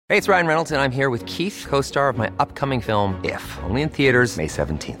Hey, it's Ryan Reynolds, and I'm here with Keith, co-star of my upcoming film, If, only in theaters May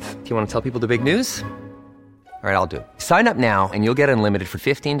 17th. Do you want to tell people the big news? All right, I'll do it. Sign up now and you'll get unlimited for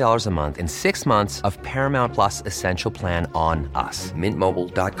 $15 a month and 6 months of Paramount Plus Essential Plan on us.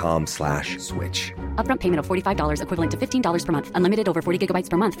 MintMobile.com/switch. Upfront payment of $45 equivalent to $15 per month. Unlimited over 40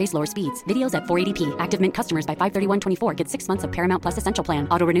 gigabytes per month. Face lower speeds. Videos at 480p. Active Mint customers by 531.24 get 6 months of Paramount Plus Essential Plan.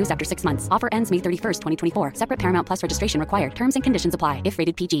 Auto renews after 6 months. Offer ends May 31st, 2024. Separate Paramount Plus registration required. Terms and conditions apply if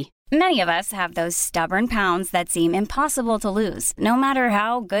rated PG. Many of us have those stubborn pounds that seem impossible to lose, no matter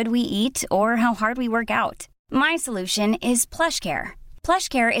how good we eat or how hard we work out. My solution is PlushCare.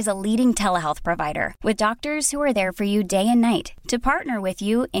 PlushCare is a leading telehealth provider with doctors who are there for you day and night to partner with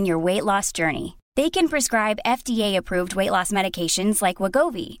you in your weight loss journey. They can prescribe FDA-approved weight loss medications like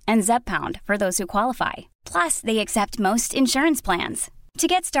Wegovy and Zepbound for those who qualify. Plus, they accept most insurance plans. To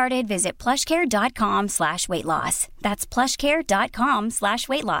get started, visit plushcare.com/weightloss. That's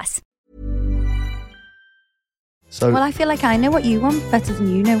plushcare.com/weightloss. So, Well, I feel like I know what you want better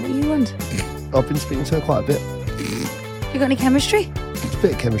than you know what you want. I've been speaking to her quite a bit. You got any chemistry? It's a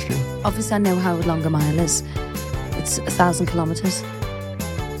bit of chemistry. Obviously, I know how long a mile is. It's 1,000 kilometres.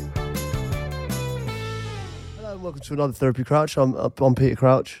 Hello and welcome to another Therapy Crouch. I'm Peter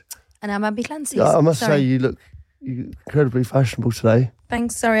Crouch. And I'm Abby Clancy. I must Sorry. say you look incredibly fashionable today.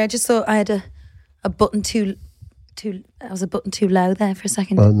 Thanks. Sorry, I just thought I had a button too. I was a button too low there for a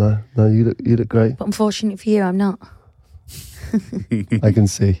second. Oh no, you look great. But unfortunately for you, I'm not. I can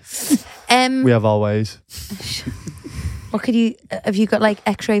see. We have our ways. What could you? Have you got like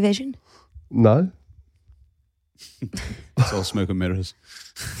X-ray vision? No. It's all smoke and mirrors.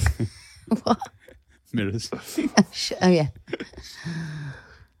 What? Mirrors. Oh yeah.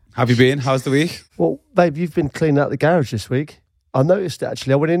 Have you been? How's the week? Well, babe, you've been cleaning out the garage this week. I noticed it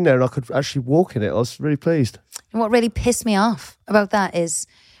actually. I went in there and I could actually walk in it. I was really pleased. And what really pissed me off about that is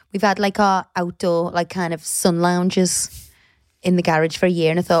we've had like our outdoor like kind of sun lounges in the garage for a year,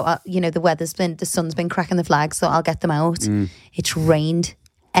 and I thought, the sun's been cracking the flags, so I'll get them out. It's rained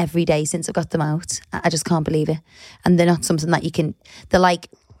every day since I got them out. I just can't believe it. And they're not something that you can. They're like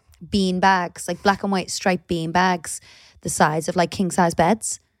bean bags, like black and white striped bean bags, the size of like king size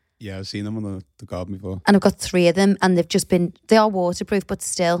beds. Yeah, I've seen them on the garden before. And I've got 3 of them, and they are waterproof, but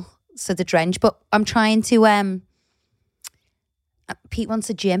still, so they're drenched. But I'm trying to. Pete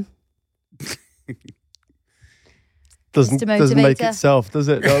wants a gym. Doesn't make itself, does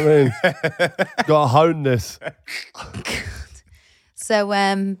it? You know what I mean? Got to hone this. So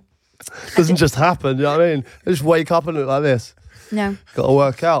Doesn't just happen, you know what I mean? I just wake up and look like this. no. Got to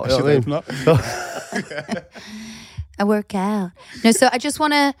work out, you know what I mean? I work out. No, so I just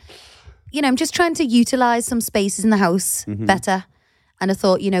want to, I'm just trying to utilise some spaces in the house better. And I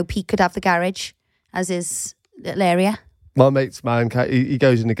thought, Pete could have the garage as his little area. My mate's man, he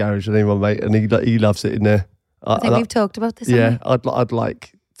goes in the garage with my mate, and he loves it in there. I think we've talked about this. Yeah, haven't we? I'd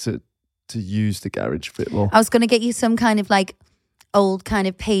like to use the garage a bit more. I was going to get you some kind of like old kind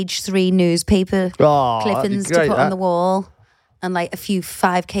of page 3 newspaper clippings to put on the wall, and like a few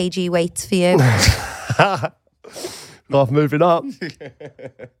 5 kg weights for you. I'm moving up.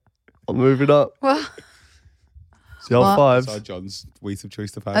 I'm moving up. What? See, I'm What? 5. Saw John's weight of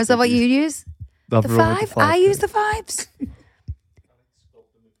choice to 5. Oh, is that what you use? Nothing The wrong with 5? I use the 5s.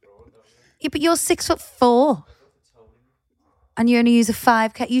 Yeah, but you're 6'4", and you only use a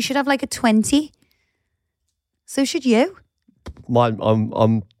 5. You should have like a 20. So should you. Mine,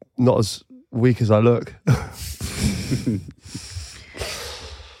 I'm not as weak as I look.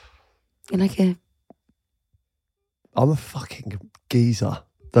 You're like a. I'm a fucking geezer.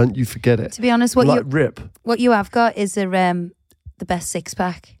 Don't you forget it. To be honest, Rip. what you have got is the best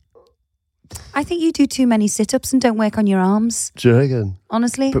 6-pack. I think you do too many sit-ups and don't work on your arms. Do you reckon?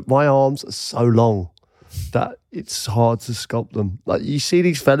 Honestly. But my arms are so long that it's hard to sculpt them. Like you see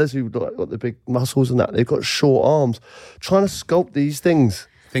these fellas who've got the big muscles and that, they've got short arms. Trying to sculpt these things.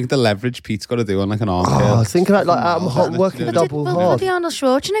 I think the leverage Pete's got to do on like an arm. Oh, think about like I'm working double hard. Bloody Arnold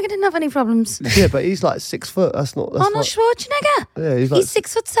Schwarzenegger didn't have any problems. Yeah, but he's like 6 foot. That's Arnold like, Schwarzenegger. Yeah, he's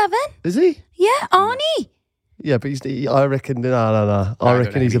 6'7". Is he? Yeah, Arnie. Yeah, but I reckon no. I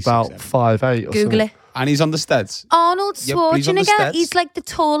reckon he's about 5'8" or Google something. it. And he's on the steads. Arnold Yeah, but he's on the Schwarzenegger. steps. He's like the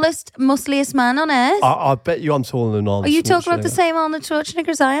tallest, muscliest man on earth. I bet you I'm taller than Arnold. Are you talking about the Schwarzenegger. same Arnold Schwarzenegger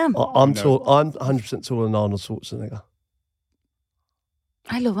as I am? I'm tall. I'm 100% taller than Arnold Schwarzenegger.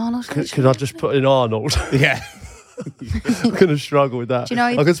 I love Arnold Schwarzenegger. Could I just put in Arnold? Yeah. I'm going to struggle with that. Do you know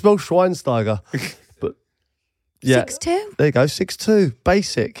I can spell Schweinsteiger. But yeah. 6'2"? There you go, 6'2".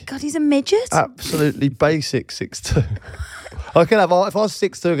 Basic. God, he's a midget. Absolutely basic 6'2". I can have, if I was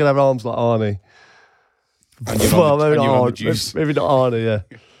 6'2", I could have arms like Arnie. And you're on the juice. Maybe not Arnie, yeah.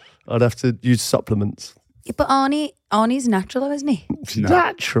 I'd have to use supplements. Yeah, but Arnie's natural though, isn't he? No.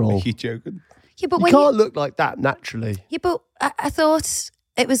 Natural. Are you joking? Yeah, but You when can't look like that naturally. yeah, but I thought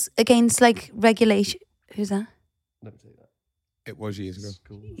it was against like regulation. Who's that? It was years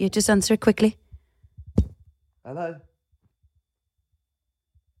ago. You just answer it quickly. Hello.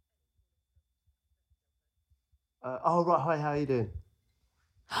 Oh right, hi. How are you doing?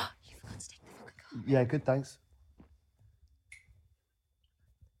 Yeah, good. Thanks.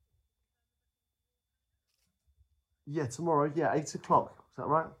 Yeah, tomorrow. Yeah, 8 o'clock. Is that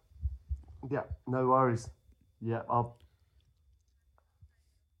right? Yeah, no worries. Yeah, I'll.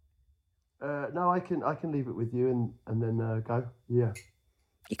 No, I can leave it with you and then go. Yeah.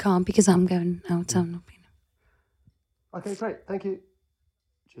 You can't because I'm going out. I'm not being. Okay, great. Thank you.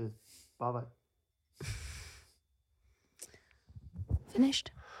 Cheers. Bye bye.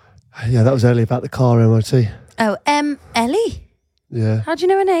 Finished. Yeah, that was early about the car MOT. Oh, Ellie. Yeah. How do you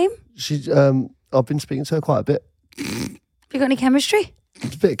know her name? She's. I've been speaking to her quite a bit. Have you got any chemistry?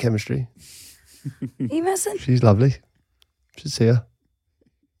 It's a bit of chemistry. Are you messing? She's lovely. Should see her.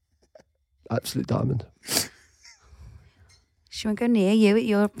 Absolute diamond. She won't go near you at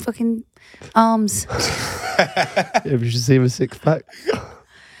your fucking arms. Yeah, we should see her 6-pack.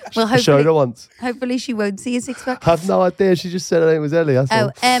 Well, I showed her hopefully, once. hopefully she won't see a 6-pack. I have no idea. She just said her name was Ellie. That's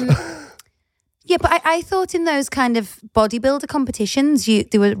all. Yeah, but I thought in those kind of bodybuilder competitions,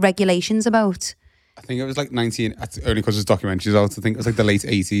 there were regulations about. I think it was like 19, that's only because there's documentaries out. I think it was like the late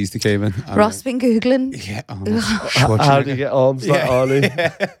 80s they came in. And Ross been Googling. Yeah. How do you get arms like Arnie?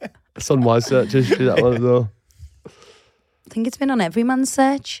 Yeah. It's on my search history, that one as well. I think it's been on every man's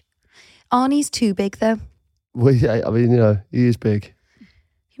search. Arnie's too big though. Well, yeah, I mean, he is big.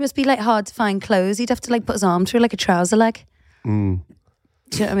 He must be like hard to find clothes. He'd have to like put his arm through like a trouser leg. Mm.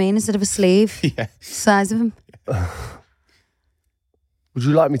 Do you know what I mean? Instead of a sleeve. Yeah. Size of him. Would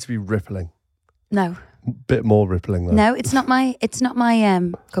you like me to be rippling? No. Bit more rippling though. No, it's not my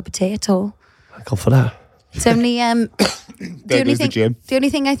cup of tea at all. Thank God for that. It's only gym. the only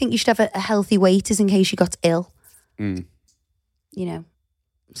thing I think you should have a healthy weight is in case you got ill. Mm. You know.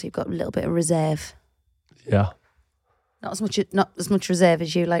 So you've got a little bit of reserve. Yeah. Not as much reserve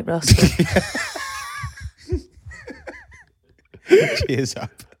as you like, Ross. Cheers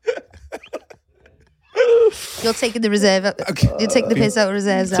up. You're taking the reserve out. You're taking the piss out of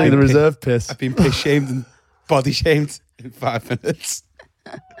reserves. Taking the reserve piss. I've been piss shamed and body shamed in 5 minutes.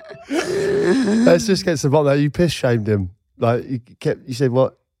 Let's just get to the bottom of that. You piss shamed him. Like, you said,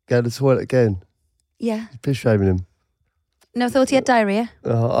 what? Go to the toilet again? Yeah. You piss shaming him. No, I thought he had diarrhea.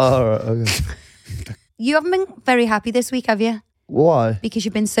 Oh, all right, okay. You haven't been very happy this week, have you? Why? Because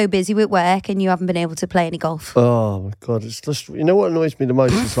you've been so busy with work and you haven't been able to play any golf. Oh my God, it's just, you know what annoys me the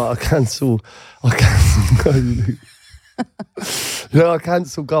most? It's like I cancel I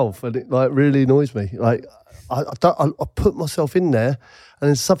cancel golf and it like really annoys me. Like I put myself in there and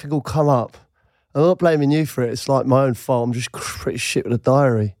then something will come up. I'm not blaming you for it. It's like my own fault. I'm just pretty shit with a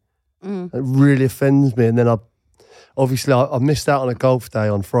diary. It really offends me. And then I missed out on a golf day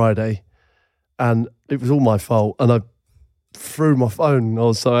on Friday and it was all my fault. And I threw my phone. I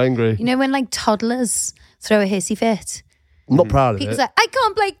was so angry. You know when like toddlers throw a hissy fit? I'm not proud of People's it. like, I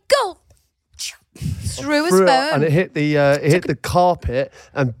can't play golf. Threw his Threw it phone. and it hit the carpet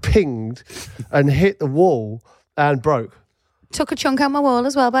and pinged and hit the wall and broke. Took a chunk out my wall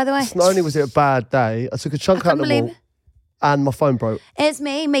as well, by the way. Not only was it a bad day, I took a chunk out of the believe wall it. and my phone broke. It's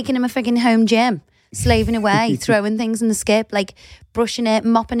me making him a frigging home gym, slaving away, throwing things in the skip, like brushing it,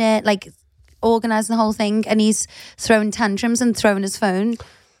 mopping it, like organising the whole thing, and he's throwing tantrums and throwing his phone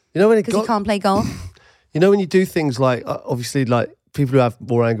You know when because he can't play golf. You know when you do things like obviously like people who have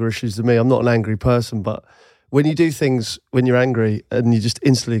more anger issues than me. I'm not an angry person, but when you do things when you're angry and you just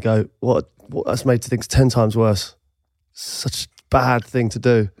instantly go, "What? That's made things 10 times worse." Such a bad thing to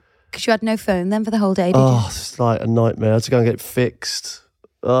do. Because you had no phone then for the whole day, did Oh, it's like a nightmare. I had to go and get it fixed.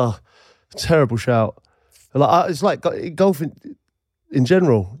 Oh, terrible shout. It's like golf in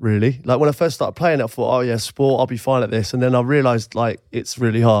general, really. Like when I first started playing it, I thought, oh yeah, sport, I'll be fine at this. And then I realised like it's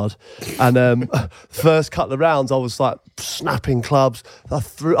really hard. And first couple of rounds, I was like snapping clubs. I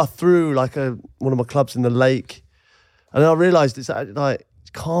threw like one of my clubs in the lake. And then I realised it's like,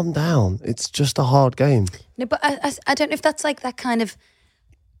 calm down. It's just a hard game. No, but I don't know if that's like that kind of,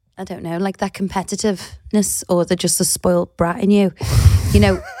 I don't know, like that competitiveness or just a spoiled brat in you. You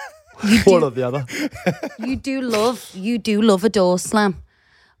know, One or the other. you do love a door slam.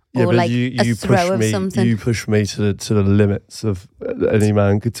 Yeah, Or but like you a throw push of me. something. You push me to the limits of any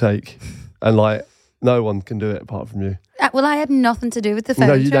man could take, and like No one can do it apart from you. Well, I had nothing to do with the phone.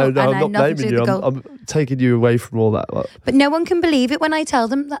 No, you show, don't. No, and I I'm had not nothing to naming do you. with the goal. I'm taking you away from all that. Like, But no one can believe it when I tell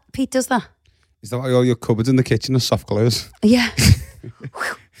them that Pete does that. Is that why all your cupboards in the kitchen are soft clothes? Yeah.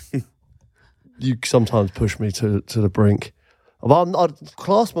 you sometimes push me to the brink. I'd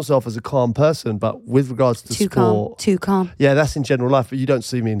class myself as a calm person, but with regards to sport, Too calm. yeah, that's in general life. But you don't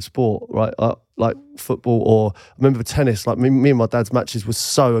see me in sport, right? Like football, or I remember tennis. Like me and my dad's matches were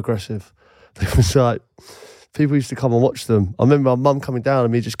so aggressive. They was like people used to come and watch them. I remember my mum coming down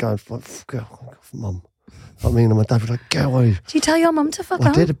and me just going, like, "Go, mum." I mean, and my dad was like, "Go away." Do you tell your mum to fuck I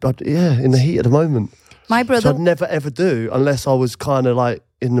off? did, yeah, in the heat of the moment. My Which brother. I'd never ever do unless I was kind of like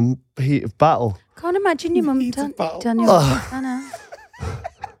in the heat of battle. Can't imagine your mum done your. Oh. I know.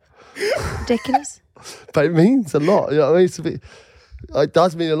 Ridiculous. But it means a lot. You know what I mean? It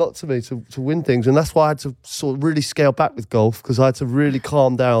does mean a lot to me to win things. And that's why I had to sort of really scale back with golf, because I had to really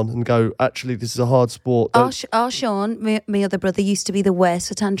calm down and go, actually, this is a hard sport. Our Sean, my other brother, used to be the worst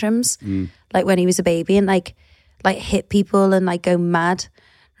for tantrums. Like when he was a baby and like hit people and like go mad.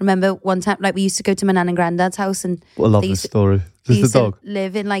 Remember one time, like we used to go to my nan and granddad's house and I love this story. They Is used the dog? to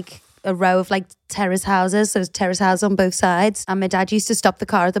live in like a row of like terrace houses. So there's terrace houses on both sides. And my dad used to stop the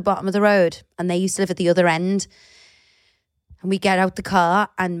car at the bottom of the road and they used to live at the other end. And we get out the car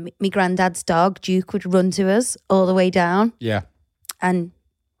and my granddad's dog, Duke, would run to us all the way down. Yeah. And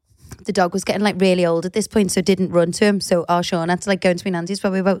the dog was getting like really old at this point, so didn't run to him. So our Sean had to like go into my nan's. He was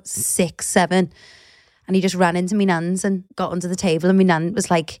probably about 6, 7. And he just ran into my nan's and got under the table. And my nan was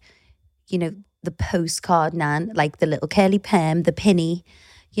like, you know, the postcard nan, like the little curly perm, the pinny,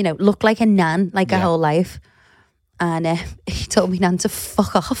 you know, looked like a nan, like her whole life. And he told me nan to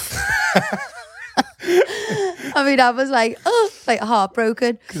fuck off. I mean, I was like, oh, like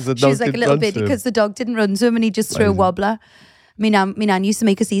heartbroken. She was like a little bit because the dog didn't run to him and he just threw a wobbler. My nan used to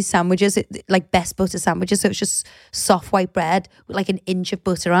make us these sandwiches, like best butter sandwiches. So it's just soft white bread with like an inch of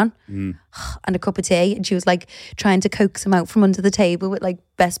butter on and a cup of tea. And she was like trying to coax him out from under the table with like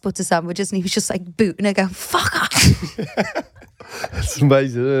best butter sandwiches. And he was just like booting her going, fuck off. It's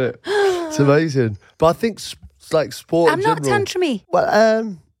amazing, isn't it? It's amazing. But I think like sport I'm in not general, tantrumy,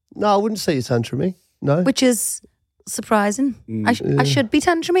 Well, no, I wouldn't say you're tantrumy. No. which is surprising. I should be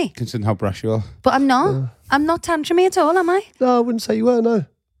tantrumy, Considering how brash you are. but I'm not. I'm not tantrumy at all, am I? No, I wouldn't say you were, no.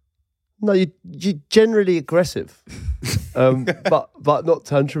 No, you're generally aggressive. but not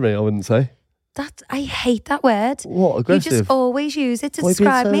tantrumy, I wouldn't say. That I hate that word. What, aggressive? You just always use it to What are you being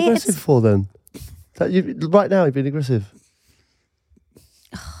describe so me. aggressive for then? Right now you're being aggressive.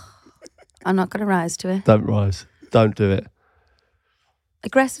 I'm not going to rise to it. Don't rise. Don't do it.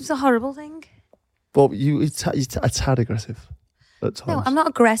 Aggressive's a horrible thing. Well, it's a tad aggressive at times. No, I'm not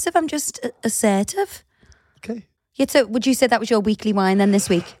aggressive. I'm just assertive. Okay. Yeah, so would you say that was your weekly wine then this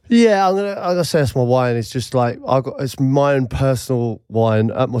week? Yeah, I'm gonna say that's my wine. It's just like it's my own personal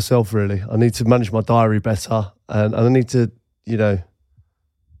wine at myself. Really, I need to manage my diary better, and I need to,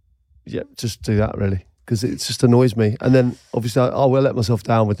 just do that really, because it just annoys me. And then obviously I will let myself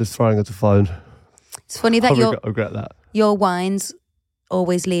down with just throwing at the phone. It's funny that I regret that. your wines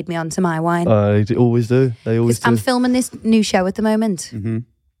always lead me on to my wine. They always do. They always do. I'm filming this new show at the moment. Mm-hmm.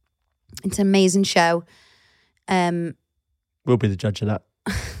 It's an amazing show. We'll be the judge of that.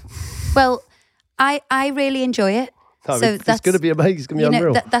 Well, I really enjoy it. No, So it's that's going to be amazing. It's going to be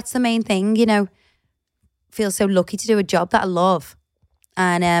unreal. That's the main thing. Feel so lucky to do a job that I love,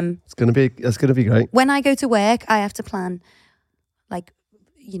 and It's going to be great. when I go to work, I have to plan, like,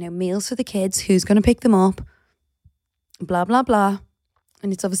 meals for the kids. Who's going to pick them up? Blah blah blah,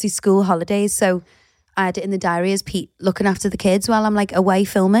 and it's obviously school holidays, so I had it in the diary as Pete looking after the kids while I'm like away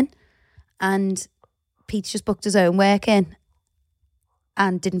filming, and Pete's just booked his own work in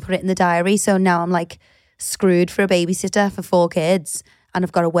and didn't put it in the diary. So now I'm like screwed for a babysitter for 4 kids and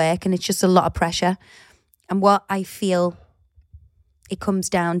I've got to work and it's just a lot of pressure. And what I feel it comes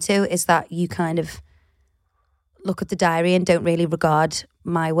down to is that you kind of look at the diary and don't really regard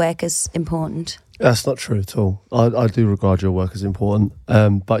my work as important. That's not true at all. I do regard your work as important.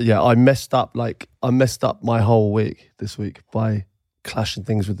 But yeah, I messed up my whole week this week by clashing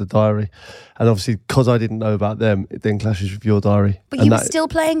things with the diary. And obviously, because I didn't know about them, it then clashes with your diary. But you were still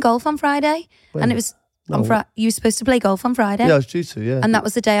playing golf on Friday? When? And it was on Friday. You were supposed to play golf on Friday? Yeah, I was due to, yeah. And that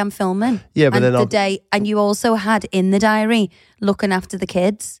was the day I'm filming. Yeah, but and then and you also had in the diary looking after the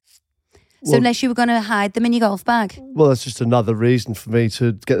kids. So Well- unless you were going to hide them in your golf bag. Well, that's just another reason for me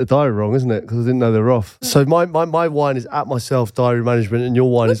to get the diary wrong, isn't it? Because I didn't know they were off. So my wine is at myself, diary management, and your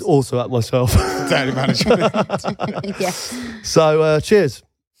wine is also at myself. Diary management. Yeah. So cheers.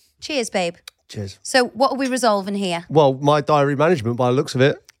 Cheers, babe. Cheers. So what are we resolving here? Well, my diary management by the looks of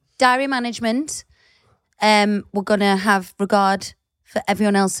it. Diary management. we're going to have regard for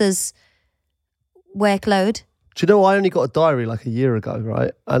everyone else's workload. Do you know, I only got a diary like a year ago,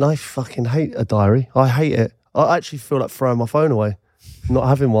 right? And I fucking hate a diary. I hate it. I actually feel like throwing my phone away, not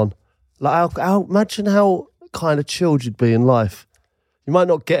having one. Like, imagine how kind of chilled you'd be in life. You might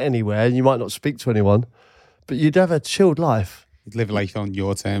not get anywhere and you might not speak to anyone, but you'd have a chilled life. You'd live life on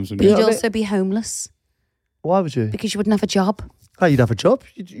your terms. But wouldn't you'd you? also be homeless Why would you? because you wouldn't have a job. Oh, you'd have a job.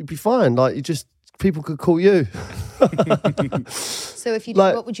 You'd be fine. Like, people could call you. So if you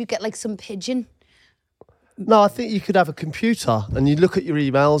Like- what would you get, like some pigeon? No, I think you could have a computer and you look at your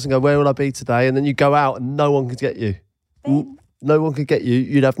emails and go, where will I be today? And then you go out and no one could get you. No one could get you.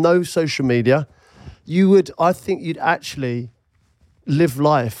 You'd have no social media. I think you'd actually live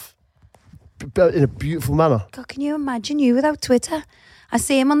life in a beautiful manner. God, can you imagine you without Twitter? I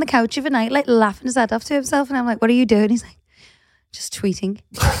see him on the couch of a night, like laughing his head off to himself, and I'm like, "What are you doing?" He's like, "Just tweeting."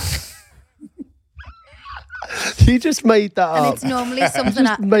 You just made that And up. it's normally something.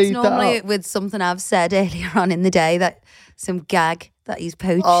 just It's made that normally up. with something I've said earlier on in the day, that some gag that he's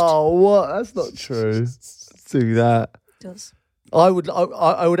poached. Oh, what? That's not true. Do that. Does. I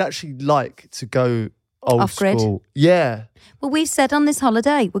would actually like to go old Off-grid? school. Yeah. Well, we've said on this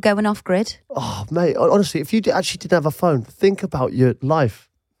holiday we're going off grid. Oh, mate, honestly, if you actually didn't have a phone, think about your life.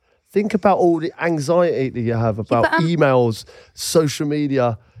 Think about all the anxiety that you have about but, emails, social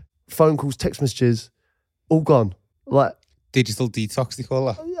media, phone calls, text messages, all gone. Like, Digital detox, they call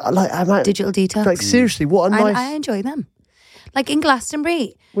that. Digital detox. Like, seriously, what a nice... I enjoy them. Like in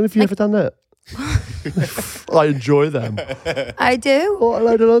Glastonbury, When have you ever done that? I enjoy them. I do. What a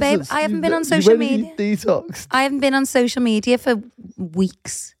load of Babe, nonsense. I haven't been on You social went and media. you detoxed. I haven't been on social media for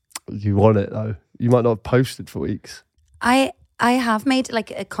weeks. You want it, though. You might not have posted for weeks. I have made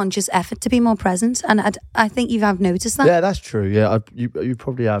like a conscious effort to be more present, and I think you have noticed that. Yeah, that's true. Yeah, you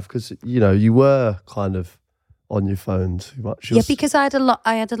probably have, because, you were kind of on your phone too much. Yeah, because I had a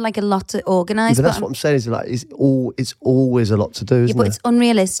lot to organise. But that's what I'm saying, is like it's always a lot to do, Yeah, isn't but it? it's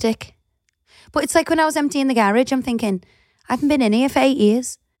unrealistic. But it's like when I was emptying the garage, I'm thinking, I haven't been in here for 8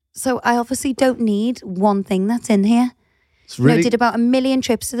 years. So I obviously don't need one thing that's in here. It's really I did about 1 million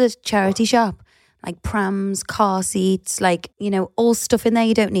trips to the charity shop, like prams, car seats, like, all stuff in there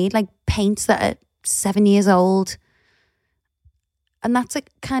you don't need, like paints that are 7 years old. And that's a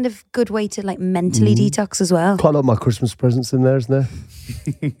kind of good way to like mentally detox as well. quite a lot of my Christmas presents in there, isn't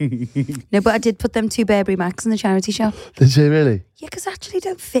there? No, but I did put them 2 Burberry Macs in the charity shop. Did you really? Yeah, because actually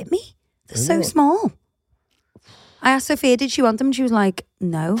don't fit me. They're so small. I asked Sophia, did she want them? And she was like,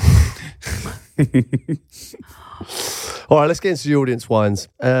 no. All right, let's get into the audience wines.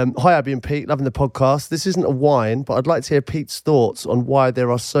 Hi, Abby and Pete, loving the podcast. This isn't a wine, but I'd like to hear Pete's thoughts on why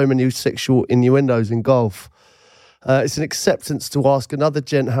there are so many sexual innuendos in golf. It's an acceptance to ask another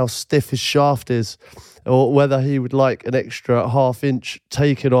gent how stiff his shaft is, or whether he would like an extra half-inch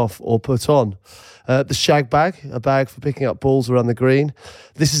taken off or put on. The shag bag, a bag for picking up balls around the green.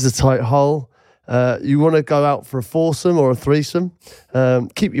 This is a tight hole. You want to go out for a foursome or a threesome.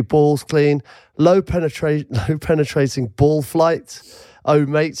 Keep your balls clean. Low penetrating ball flight. Oh,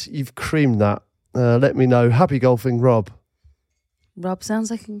 mate, you've creamed that. Let me know. Happy golfing, Rob. Rob sounds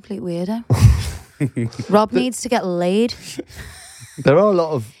like a complete weirdo. Rob needs to get laid. There are a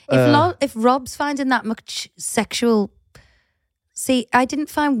lot of... If Rob's finding that much sexual... See, I didn't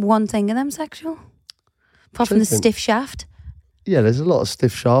find one thing of them sexual. Apart from the Chicken. stiff shaft. yeah, there's a lot of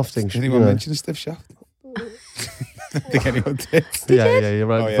stiff shafting. Did anyone mention a stiff shaft? I don't think anyone did. Yeah, you're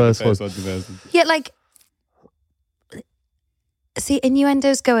right. Oh, the yeah, first the one. first one. Yeah, like... See,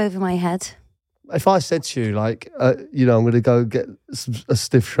 innuendos go over my head. If I said to you, like, I'm going to go get a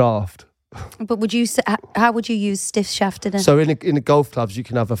stiff shaft. But how would you use stiff shaft in a... So in the golf clubs, you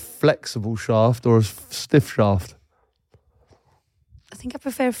can have a flexible shaft or a stiff shaft. I think I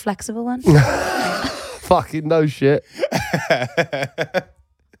prefer a flexible one. Fucking no shit.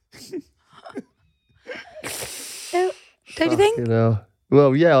 Don't you think? You know.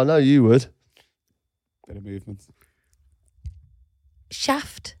 Well, yeah, I know you would. Bit of movement.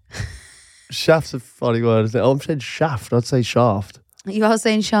 Shaft. Shaft's a funny word, isn't it? Oh, I'm saying shaft. I'd say shaft. You are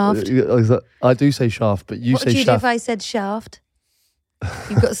saying shaft. I do say shaft, but you What say would you do shaft. if I said shaft?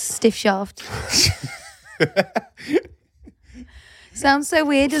 You've got a stiff shaft. Sounds so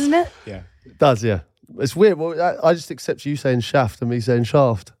weird, doesn't it? Yeah. It does, yeah. It's weird. Well, I just accept you saying shaft and me saying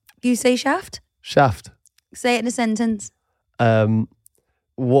shaft. You say shaft? Shaft. Say it in a sentence.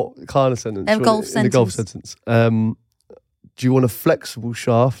 What kind of sentence? A golf In the golf sentence. sentence. Do you want a flexible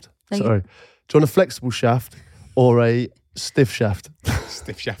shaft? No, you- Sorry. Do you want a flexible shaft or a stiff shaft?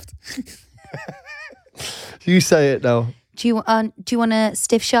 Stiff shaft. You say it now. Do you want a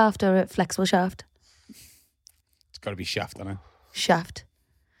stiff shaft or a flexible shaft? got to be Shaft, hasn't it? Shaft.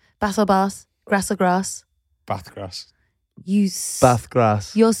 Bath or Bath? Grass or grass? Bathgrass. Bath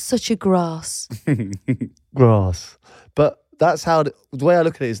grass. You're such a grass. Grass. But that's how, the way I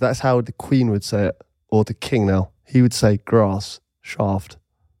look at it is that's how the Queen would say it, or the King now. He would say grass, shaft.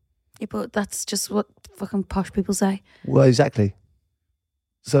 Yeah, but that's just what fucking posh people say. Well, exactly.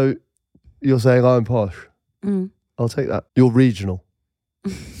 So you're saying I'm posh. I'll take that. You're regional.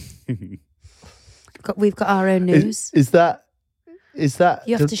 We've got our own news. Is that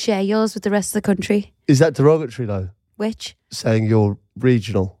You have to share yours with the rest of the country. Is that derogatory though? Which? Saying you're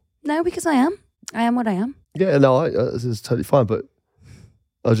regional. No, because I am. I am what I am. Yeah, no, it's totally fine. But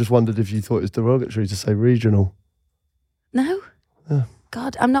I just wondered if you thought it was derogatory to say regional. No. Yeah.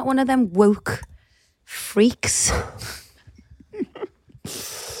 God, I'm not one of them woke freaks.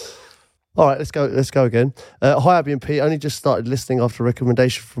 All right, let's go again. Hi, Abby and Pete. I only just started listening after a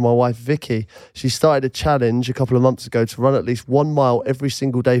recommendation from my wife, Vicky. She started a challenge a couple of months ago to run at least 1 mile every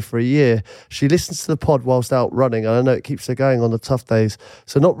single day for a year. She listens to the pod whilst out running, and I know it keeps her going on the tough days.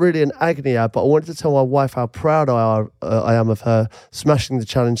 So not really an agony ad, but I wanted to tell my wife how proud I am of her smashing the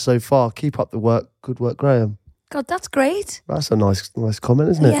challenge so far. Keep up the work. Good work, Graham. God, that's great. That's a nice comment,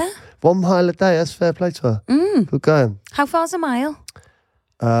 isn't it? Yeah. 1 mile a day. That's fair play to her. Good going. How far's a mile?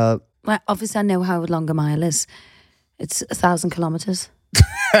 Well, obviously, I know how long a mile is. It's 1,000 kilometres.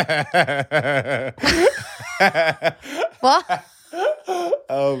 What?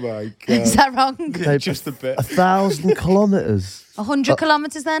 Oh my God. Is that wrong? Just a bit. 1,000 kilometres. 100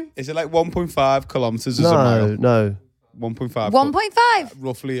 kilometres then? Is it like 1.5 kilometres as a mile? No. 1.5. 1.5?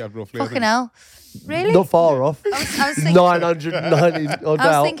 Roughly. Fucking hell. Really? Not far off. I was thinking, 990 odd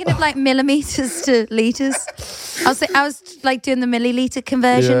I was thinking of like millimetres to litres. I was like doing the milliliter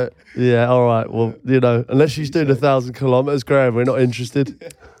conversion. Yeah, all right. Well, unless she's doing 1,000 kilometres, Graham, we're not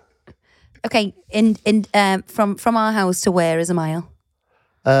interested. Okay, from our house to where is a mile?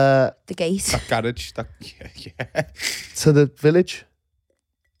 The gate. That garage. Yeah. To the village?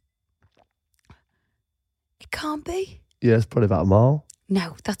 It can't be. Yeah, it's probably about a mile.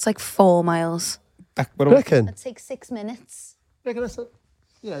 No, that's like 4 miles. I reckon. That takes 6 minutes. You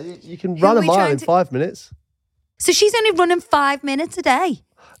can run a mile in 5 minutes. So she's only running 5 minutes a day.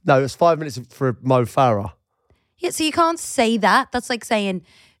 No, it's 5 minutes for Mo Farah. Yeah, so you can't say that. That's like saying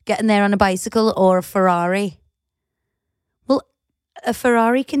getting there on a bicycle or a Ferrari. Well, a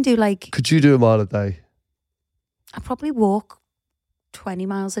Ferrari can do like... Could you do a mile a day? I probably walk 20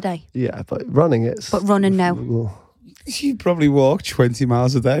 miles a day. Yeah, but running it's... But running now. You probably walk 20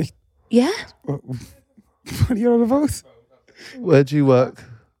 miles a day. Yeah. What are you on about? Where do you work?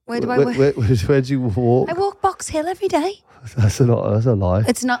 Where do I work? Where do you walk? I walk Box Hill every day. That's a lie.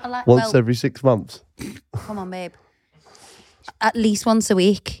 It's not a lie. Once every 6 months. Come on, babe. At least once a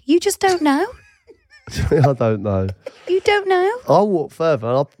week. You just don't know. I don't know. You don't know? I'll walk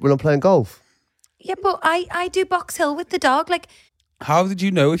further when I'm playing golf. Yeah, but I do Box Hill with the dog. Like, how did you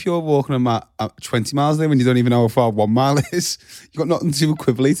know if you're walking 20 miles a day when you don't even know how far 1 mile is? You got nothing to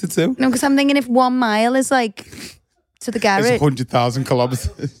equivalent it to. No, because I'm thinking if 1 mile is like to the garage. It's 100,000 kilometres.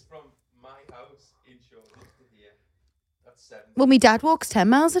 From my house in Shoreditch to here, that's 70. Well, my dad walks 10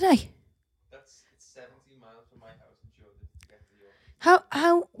 miles a day. It's 70 miles from my house in Shoreditch to get to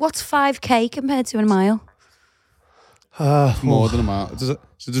your. What's 5k compared to a mile? More than a mile. So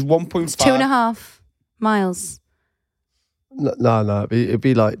there's 1.5. 2.5 miles. No. It'd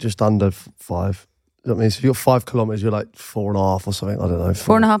be like just under 5. You know what I mean? So if you're 5 kilometres, you're like 4.5 or something. I don't know.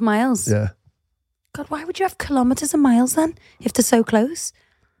 4.5 miles? Yeah. God, why would you have kilometres and miles then if they're so close?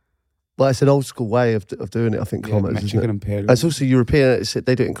 Well, it's an old school way of doing it, I think, kilometres, metric isn't it? and imperial. It's also European.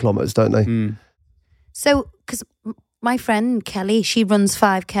 They do it in kilometres, don't they? So, because my friend Kelly, she runs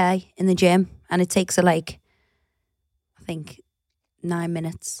 5k in the gym and it takes her like, I think, 9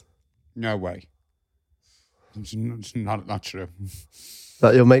 minutes. No way. It's not true.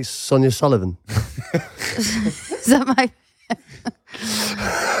 Like your mate Sonia Sullivan. Is that my...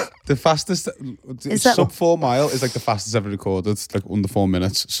 The fastest, sub 4 mile is like the fastest ever recorded. It's like under 4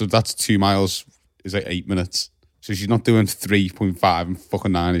 minutes. So that's 2 miles is like 8 minutes. So she's not doing 3.5 and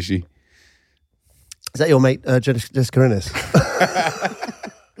fucking 9, is she? Is that your mate Jessica Innes?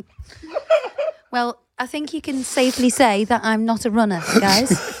 Well, I think you can safely say that I'm not a runner,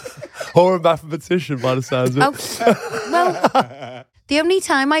 guys. Or a mathematician, by the sounds of it. Well, the only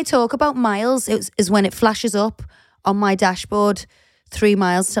time I talk about miles is when it flashes up on my dashboard, 3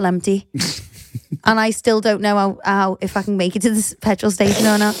 miles till empty. And I still don't know how if I can make it to this petrol station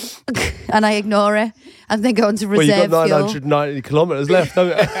or not. And I ignore it and then go on to reserve Well, you've got fuel. 990 kilometres left,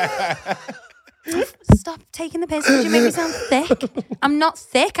 haven't you? Stop taking the piss because you make me sound thick. I'm not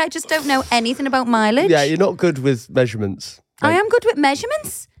thick. I just don't know anything about mileage. Yeah, you're not good with measurements. I am good with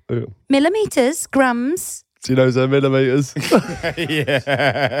measurements. Yeah. Millimeters, grams. Do you know those millimeters?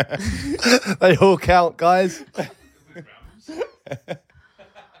 Yeah. They all count, guys.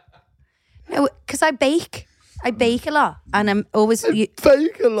 No, because I bake. I bake a lot, and I'm always.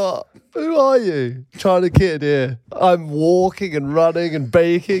 Bake a lot. Who are you? Trying to kid here. I'm walking and running and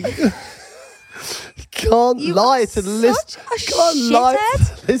baking. Can't You lie are to the such a Can't lie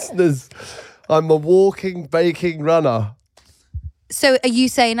shithead. to the listeners. I'm a walking, baking runner. So, are you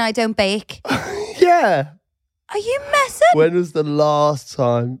saying I don't bake? Yeah. Are you messing? When was the last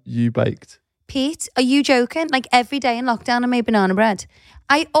time you baked? Pete, are you joking? Like every day in lockdown, I made banana bread.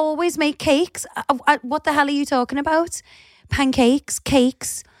 I always make cakes. What the hell are you talking about? Pancakes,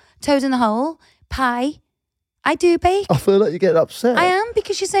 cakes, toad in the hole, pie. I do bake. I feel like you're getting upset. I am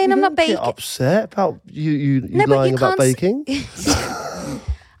because you're saying I'm not baking. Get upset about you No, but lying you about can't baking?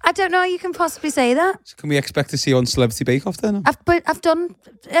 I don't know how you can possibly say that. So can we expect to see you on Celebrity Bake Off then? I've done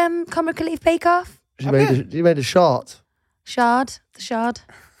Comic Relief Bake Off. You made a shard. The shard.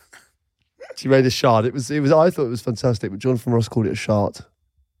 She made a shard. It was. I thought it was fantastic, but Jonathan Ross called it a shard.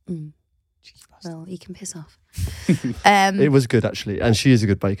 Well, you can piss off. It was good actually, and she is a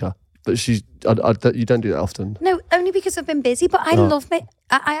good baker. But you don't do that often. No, only because I've been busy. But I love me.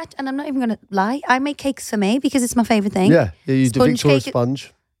 And I'm not even going to lie. I make cakes for me because it's my favourite thing. Yeah, you do Sponge Victoria cake-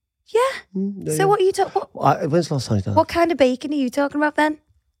 sponge. Yeah. So what are you talking? When's the last time you done? What kind of bacon are you talking about then?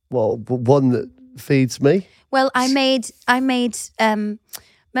 Well, one that feeds me. Well, I made.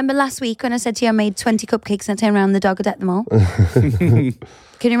 Remember last week when I said to you I made 20 cupcakes and I turned around and the dog had ate them all?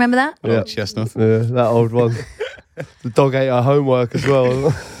 Can you remember that? Oh, chestnut. Yeah, that old one. The dog ate our homework as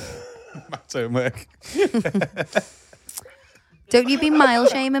well. Matt's homework. Don't you be mile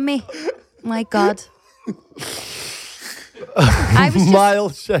shaming me. My God. I was just, Mile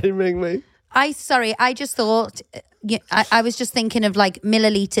shaming me. I just thought, I was just thinking of like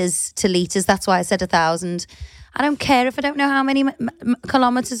milliliters to litres. That's why I said 1,000. I don't care if I don't know how many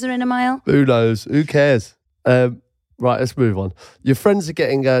kilometres are in a mile. Who knows? Who cares? Right, let's move on. Your friends are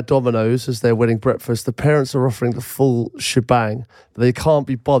getting Domino's as their wedding breakfast. The parents are offering the full shebang, but they can't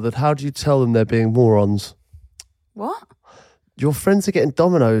be bothered. How do you tell them they're being morons? What? Your friends are getting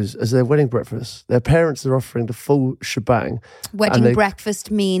Domino's as their wedding breakfast. Their parents are offering the full shebang. Wedding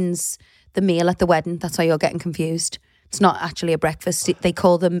breakfast means the meal at the wedding. That's why you're getting confused. It's not actually a breakfast. They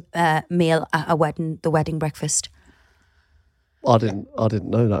call the meal at a wedding the wedding breakfast. I didn't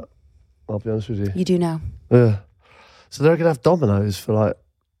know that. I'll be honest with you. You do know. Yeah. So they're going to have Domino's for like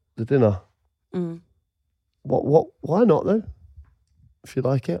the dinner. What? Why not though? If you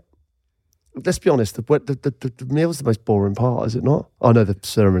like it. Let's be honest. The meal's the most boring part, is it not? Oh no, the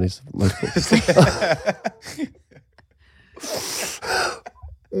ceremony's the most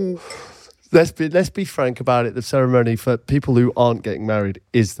boring. Let's be frank about it. The ceremony for people who aren't getting married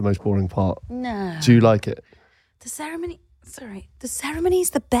is the most boring part. No. Do you like it? The ceremony is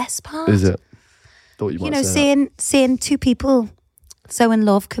the best part. Is it? Thought you might say that. seeing two people so in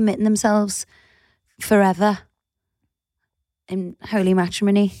love, committing themselves forever in holy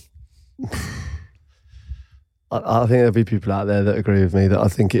matrimony. I think there'll be people out there that agree with me that I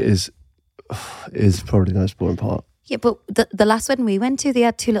think it is probably the most boring part. Yeah, but the last wedding we went to, they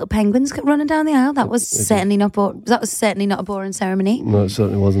had two little penguins running down the aisle. That was certainly not a boring ceremony. No, it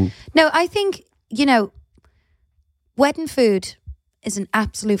certainly wasn't. No, I think, wedding food is an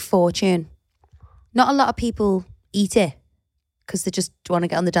absolute fortune. Not a lot of people eat it because they just want to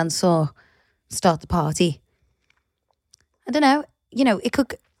get on the dance floor, start the party. I don't know. It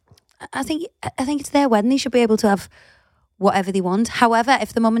could. I think it's their wedding. They should be able to have whatever they want. However,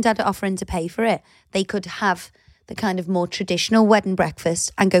 if the mum and dad are offering to pay for it, they could have the kind of more traditional wedding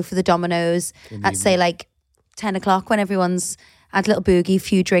breakfast and go for the Domino's at say like 10 o'clock when everyone's had a little boogie,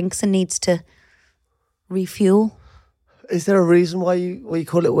 few drinks and needs to refuel. Is there a reason why you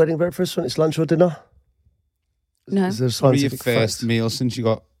call it wedding breakfast when it's lunch or dinner? No. Is there a Probably your scientific first fact? meal since you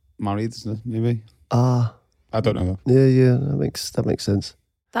got married, isn't it? Maybe. Ah. I don't know. Yeah, that makes sense.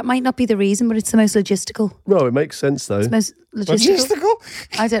 That might not be the reason, but it's the most logistical. No, it makes sense though. It's the most logistical.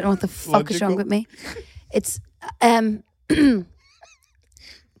 I don't know what the fuck is wrong with me. It's that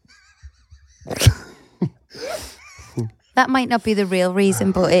might not be the real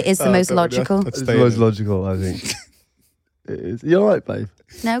reason, but it is the most logical. It's the most logical, I think. It is. You're right, babe.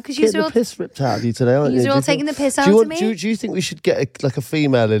 No, because you're Getting the piss ripped out of you today, aren't you? all taking the piss out of me. Do you think we should get a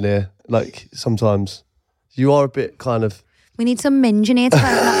female in here? Like sometimes, you are a bit kind of. We need some minge in here to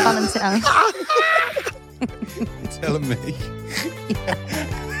kind of not balance it out. Telling me.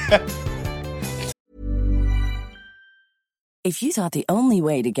 If you thought the only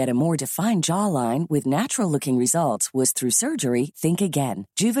way to get a more defined jawline with natural-looking results was through surgery, think again.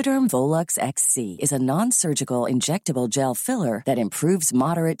 Juvederm Volux XC is a non-surgical injectable gel filler that improves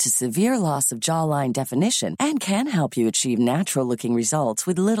moderate to severe loss of jawline definition and can help you achieve natural-looking results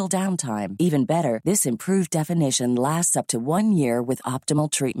with little downtime. Even better, this improved definition lasts up to 1 year with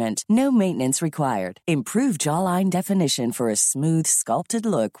optimal treatment. No maintenance required. Improve jawline definition for a smooth, sculpted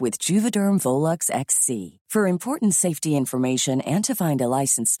look with Juvederm Volux XC. For important safety information and to find a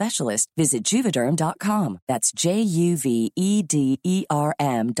licensed specialist, visit Juvederm.com. That's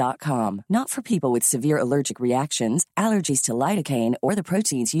JUVEDERM.com. Not for people with severe allergic reactions, allergies to lidocaine, or the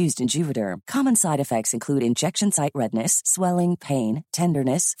proteins used in Juvederm. Common side effects include injection site redness, swelling, pain,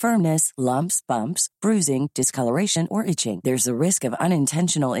 tenderness, firmness, lumps, bumps, bruising, discoloration, or itching. There's a risk of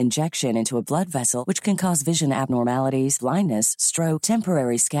unintentional injection into a blood vessel, which can cause vision abnormalities, blindness, stroke,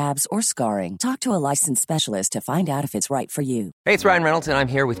 temporary scabs, or scarring. Talk to a licensed specialist to find out if it's right for you. Hey, it's Ryan Reynolds, and I'm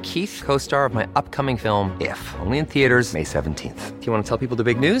here with Keith, co-star of my upcoming film, If, only in theaters May 17th. Do you want to tell people the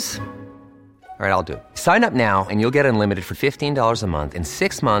big news? All right, I'll do it. Sign up now and you'll get unlimited for $15 a month and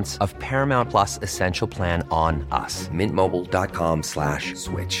 6 months of Paramount Plus Essential Plan on us.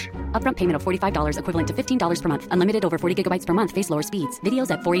 MintMobile.com/switch. Upfront payment of $45 equivalent to $15 per month. Unlimited over 40 gigabytes per month. Face lower speeds.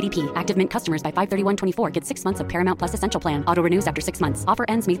 Videos at 480p. Active Mint customers by 531.24 get 6 months of Paramount Plus Essential Plan. Auto renews after 6 months. Offer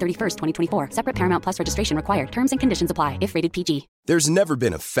ends May 31st, 2024. Separate Paramount Plus registration required. Terms and conditions apply if rated PG. There's never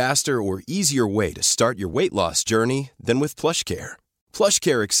been a faster or easier way to start your weight loss journey than with PlushCare.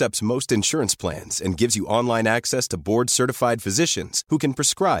 PlushCare accepts most insurance plans and gives you online access to board-certified physicians who can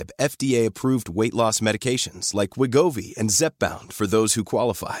prescribe FDA-approved weight loss medications like Wegovy and Zepbound for those who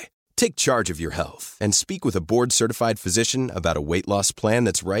qualify. Take charge of your health and speak with a board-certified physician about a weight loss plan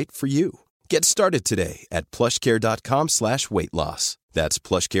that's right for you. Get started today at plushcare.com/weight-loss. That's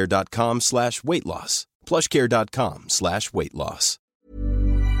plushcare.com/weight-loss. plushcare.com/weight-loss.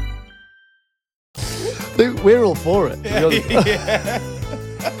 We're all for it.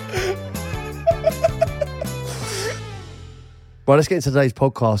 Right, let's get into today's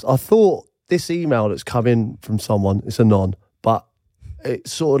podcast. I thought this email that's come in from someone, it's anon, but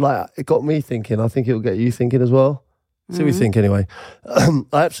it's sort of like, it got me thinking. I think it'll get you thinking as well. See what you think anyway. I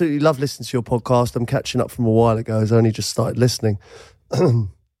absolutely love listening to your podcast. I'm catching up from a while ago. I only just started listening.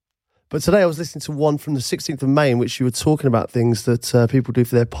 But today I was listening to one from the 16th of May in which you were talking about things that people do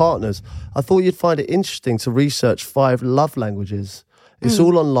for their partners. I thought you'd find it interesting to research 5 love languages. It's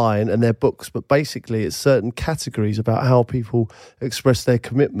all online and they're books, but basically it's certain categories about how people express their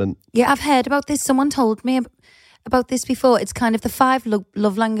commitment. Yeah, I've heard about this. Someone told me about this before. It's kind of the 5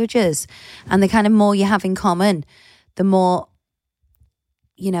 love languages, and the kind of more you have in common, the more,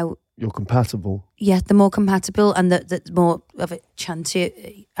 you know... You're compatible. Yeah, the more compatible and the more of a chance you...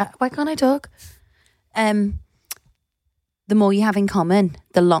 why can't I talk? The more you have in common,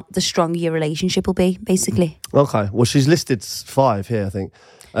 the stronger your relationship will be, basically. Okay, well, she's listed 5 here, I think.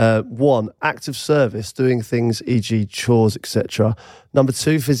 1, acts of service, doing things, e.g. chores, etc. Number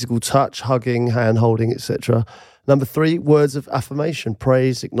 2, physical touch, hugging, hand-holding, etc. Number 3, words of affirmation,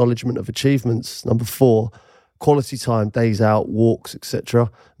 praise, acknowledgement of achievements. Number 4, quality time, days out, walks,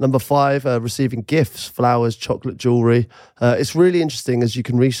 etc. Number 5, receiving gifts, flowers, chocolate, jewellery. It's really interesting as you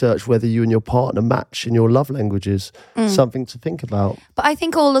can research whether you and your partner match in your love languages. Something to think about. But I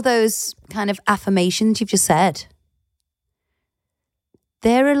think all of those kind of affirmations you've just said,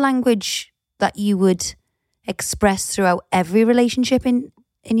 they're a language that you would express throughout every relationship in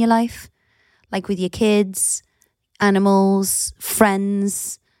your life. Like with your kids, animals,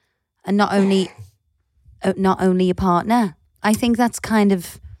 friends, and not only your partner. I think that's kind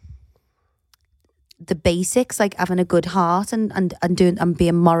of the basics, like having a good heart and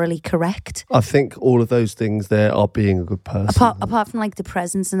being morally correct. I think all of those things there are being a good person. Apart from like the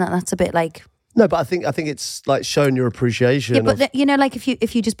presence and that's a bit like... No, but I think it's like showing your appreciation. Yeah, but you know, like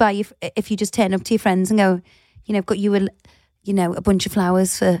if you just turn up to your friends and go, you know, I've got you a bunch of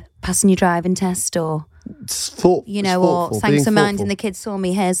flowers for passing your driving test, or or thanks for minding the kids for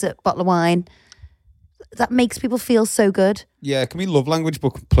me, here's a bottle of wine. That makes people feel so good. Yeah, it can be love language,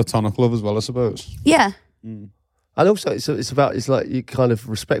 but platonic love as well, I suppose. Yeah. And also, it's like you kind of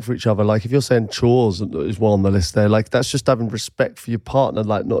respect for each other. Like if you're saying chores is one on the list there, like that's just having respect for your partner,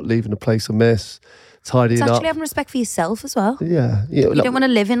 like not leaving a place amiss, tidying up. It's actually having respect for yourself as well. Yeah. You don't want to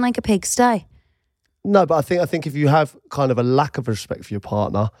live in like a pigsty. No, but I think if you have kind of a lack of respect for your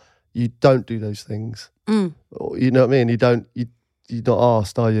partner, you don't do those things. You know what I mean? You're not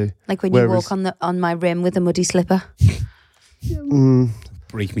asked, are you? Like when you walk on my rim with a muddy slipper.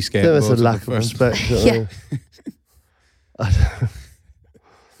 Break me skateboard. There's a lack of respect. Yeah.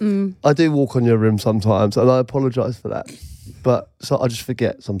 I do walk on your rim sometimes, and I apologise for that. But so I just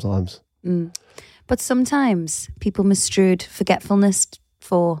forget sometimes. But sometimes people misconstrue forgetfulness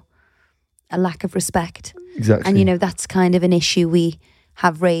for a lack of respect. Exactly. And, you know, that's kind of an issue we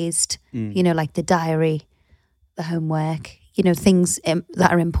have raised, you know, like the diary, the homework, you know, things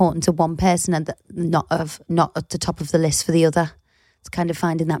that are important to one person and not at the top of the list for the other. It's kind of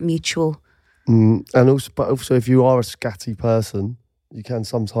finding that mutual. And also, if you are a scatty person, you can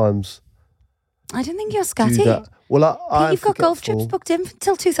sometimes. I don't think you're do scatty. that. Well, I You've got golf trips booked in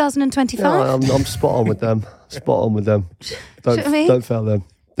until 2025. Yeah, I'm spot on with them. Spot on with them. what I mean? Don't fail them.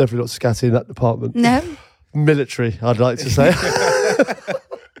 Definitely not scatty in that department. No. Military, I'd like to say.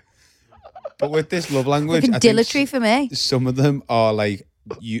 But with this love language, Fucking I dilatory for me. some of them are like,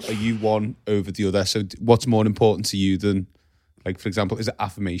 are you one over the other? So what's more important to you than, like, for example, is it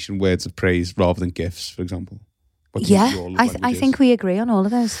affirmation, words of praise rather than gifts, for example? What do you think your love I language think is? we agree on all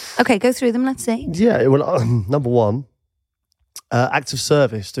of those. Okay, go through them. Let's see. Yeah, well, number one, acts of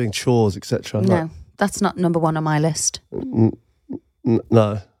service, doing chores, etc. No, that's not number one on my list.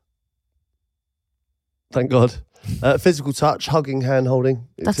 No. Thank God. Physical touch, hugging, hand holding,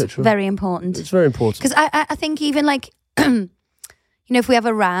 That's etc. very important. It's very important. Because I think even like, you know, if we have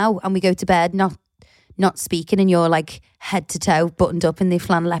a row and we go to bed not speaking and you're like head to toe buttoned up in the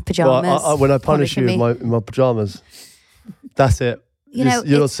flannelette pyjamas. Well, when I punish you punishing in my pyjamas, that's it. You know,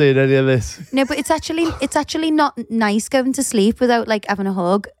 you're not seeing any of this. No, but it's actually not nice going to sleep without like having a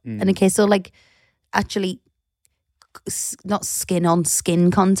hug and a kiss or like actually not skin on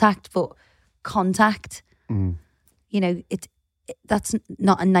skin contact, but contact. You know, that's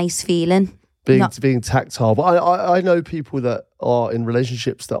not a nice feeling. Being tactile. But I know people that are in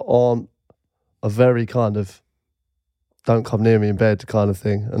relationships that are very kind of don't come near me in bed kind of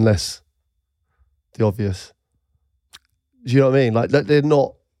thing, unless the obvious. Do you know what I mean? Like they're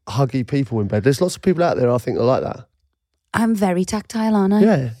not huggy people in bed. There's lots of people out there I think are like that. I'm very tactile, aren't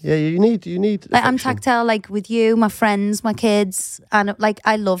I? Yeah. You need. Like I'm affection. tactile, like with you, my friends, my kids, and like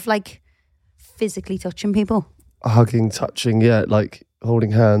I love like physically touching people. Hugging, touching, yeah, like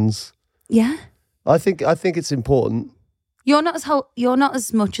holding hands. Yeah. I think it's important. You're not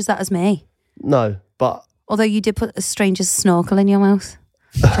as much as that as me. No, but Although you did put a stranger's snorkel in your mouth,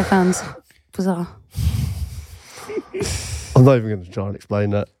 which I found bizarre. I'm not even going to try and explain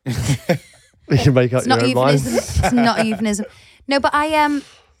that. You can make up It's your not own euphemism. mind. It's not a euphemism. No, but I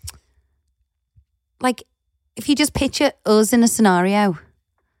like if you just picture us in a scenario,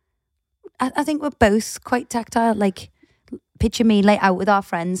 I think we're both quite tactile. Like picture me like out with our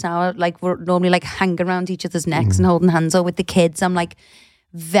friends now, like we're normally like hanging around each other's necks and holding hands, or with the kids I'm like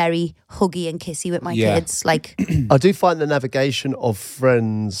very huggy and kissy with my kids. Like I do find the navigation of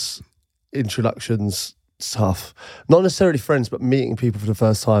friends introductions tough. Not necessarily friends, but meeting people for the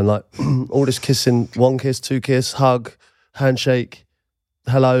first time. Like all this kissing, one kiss, two kiss, hug, handshake,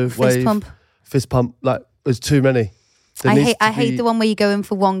 hello, wave, fist pump. Like there's too many. I hate the one where you go in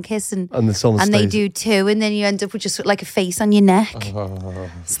for one kiss and then someone they stays. do two, and then you end up with just like a face on your neck.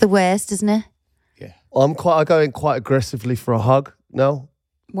 It's the worst, isn't it? Yeah. I go in quite aggressively for a hug now.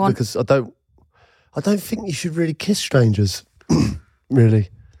 One. Because I don't think you should really kiss strangers. Really.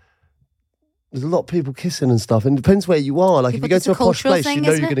 There's a lot of people kissing and stuff, and it depends where you are. Like Yeah, if but you go it's to a a posh cultural place, thing, you know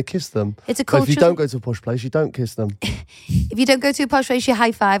isn't you're it? going to kiss them. It's a But if you cultural don't go to a posh place, you don't kiss them. If you don't go to a posh place, you're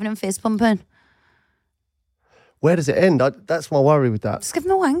high-fiving and fist pumping. Where does it end? That's my worry with that. Just give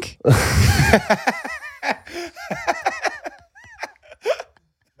them a wank.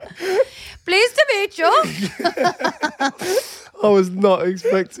 Pleased to meet you. I was not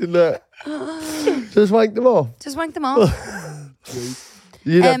expecting that. Just wank them off. Just wank them off.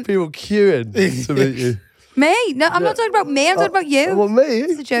 You'd have people queuing to meet you. Me? No, I'm not talking about me. I'm talking about you. Well, me?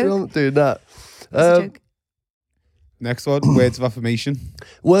 It's a joke. I'm not doing that. It's a joke. Next one, words of affirmation.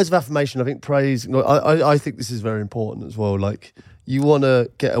 Words of affirmation, I think praise. I think this is very important as well. Like, you want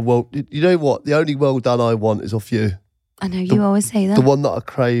to get you know what? The only well done I want is off you. I know you always say that. The one that I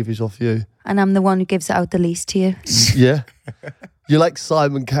crave is off you. And I'm the one who gives it out the least to you. Yeah. You're like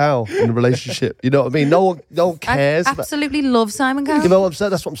Simon Cowell in a relationship. You know what I mean? No one cares. I absolutely love Simon Cowell. You know what I'm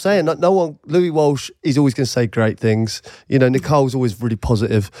saying? That's what I'm saying. No one. Louis Walsh, he's always going to say great things. You know, Nicole's always really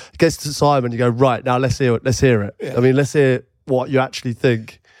positive. Gets to Simon, you go, right, now let's hear it. Let's hear it. Yeah. I mean, let's hear what you actually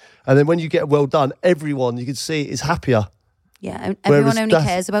think. And then when you get well done, everyone you can see is happier. Yeah, and everyone only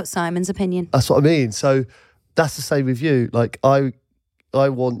cares about Simon's opinion. That's what I mean. So that's the same with you. Like I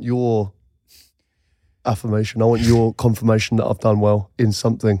want your affirmation. I want your confirmation that I've done well in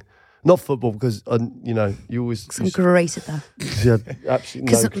something. Not football, because you know you always. I'm great at that. Yeah, absolutely.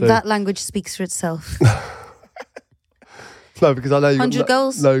 Because no clue. that language speaks for itself. No, because I know you 100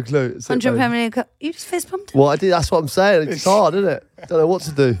 goals. No clue. 100 Premier League. You just fist pumped. Well, I did. That's what I'm saying. It's hard, isn't it? Don't know what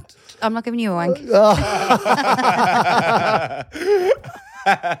to do. I'm not giving you a wank.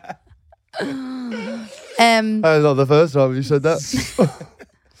 That's not the first time you said that.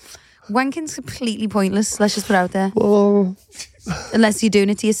 Wanking's completely pointless. Let's just put it out there. Well, Unless you're doing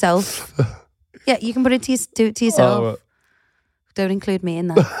it to yourself. Yeah, you can put it do it to yourself. right. Don't include me in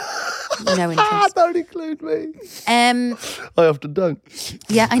that. No interest. Don't include me. I often don't.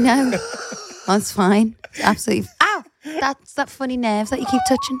 Yeah, I know. That's fine. Absolutely. Ow! That's that funny nerve that you keep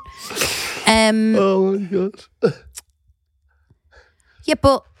touching. Oh my God. Yeah,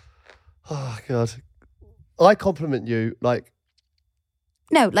 but Oh God. I compliment you like.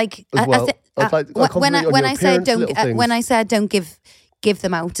 no, like As well. I'd like- I compliment you on when your I say appearance, don't little things. when I say I don't give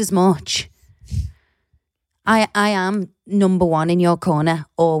them out as much. I am number one in your corner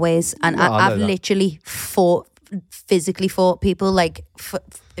always, and No, I I've know that. literally physically fought people. Like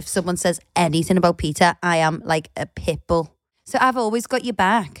if someone says anything about Peter, I am like a pit bull. So I've always got your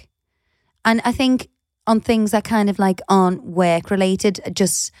back, and I think on things that kind of like aren't work related,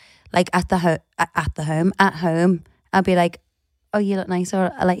 just like at home, I'll be like, oh, you look nice,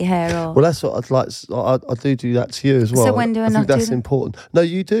 or I like your hair, or Well, that's what I'd like. I do that to you as well. So when do I not think do that's that? important. No,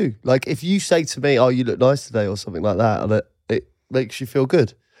 you do. Like if you say to me, "Oh, you look nice today," or something like that, and it makes you feel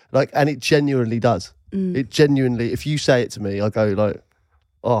good. Like, and it genuinely does. It genuinely. If you say it to me, I go like,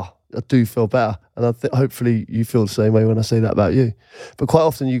 "Oh, I do feel better," and hopefully you feel the same way when I say that about you. But quite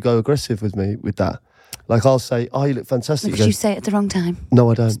often you go aggressive with me with that. Like I'll say, "Oh, you look fantastic." because you say it at the wrong time. "No,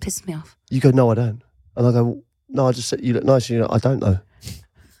 I It don't." just pisses me off. You go, "No, I don't," and I go, well, "No, I just said you look nice." And you know, I don't know.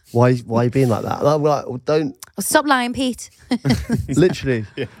 Why are you being like that? And I'm like, well, don't. Oh, stop lying, Pete. Literally.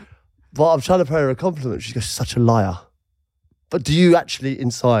 Yeah. But I'm trying to pay her a compliment. She goes, such a liar. But do you actually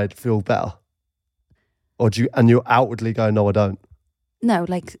inside feel better? Or do you, and you're outwardly going, no, I don't? No,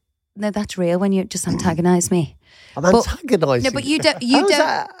 that's real when you just antagonise me. I'm But- antagonising. No, but you don't. You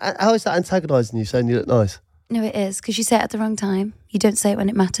don't. How is that antagonising you saying you look nice? No, it is because you say it at the wrong time. You don't say it when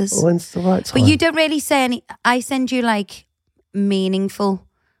it matters. When's the right time? But you don't really say any. I send you like meaningful,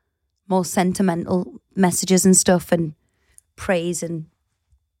 more sentimental messages and stuff, and praise and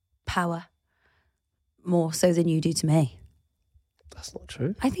power more so than you do to me. That's not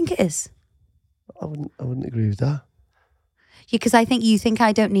true. I think it is. I wouldn't agree with that. Because I think you think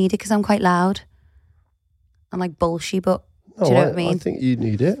I don't need it because I'm quite loud. I'm like bullshit, but No, do you know what I mean? I think you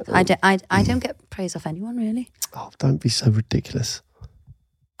need it. I don't get praise off anyone really. Oh, don't be so ridiculous.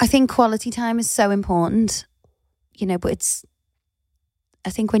 I think quality time is so important, you know, but I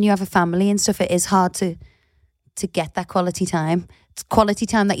think when you have a family and stuff, it is hard to get that quality time. It's quality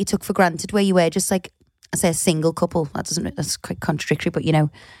time that you took for granted where you were just like, I say a single couple. That's quite contradictory, but you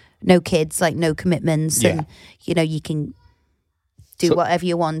know, no kids, like no commitments, and you know, you can do whatever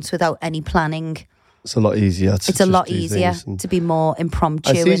you want without any planning. It's a lot easier. It's a lot easier to be more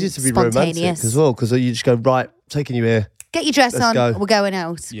impromptu It's easier and to be romantic spontaneous as well because you just go, right, taking you here. Get your dress Let's on, go. we're going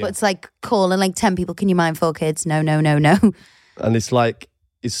out. Yeah. But it's like calling like 10 people, can you mind 4 kids? No. And it's like,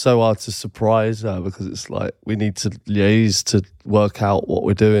 it's so hard to surprise her because it's like, we need to liaise to work out what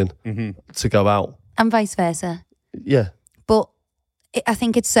we're doing to go out. And vice versa. Yeah. But I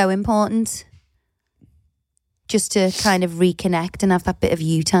think it's so important just to kind of reconnect and have that bit of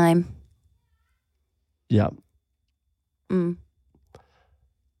you time. Yeah. Mm.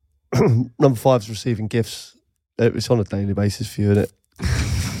 Number 5 is receiving gifts. It's on a daily basis for you, isn't it?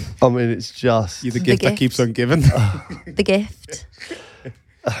 I mean, it's just... You're the gift that gift. keeps on giving. The gift.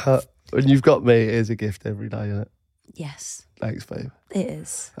 when you've got me, it is a gift every day, isn't it? Yes, Thanks, babe. it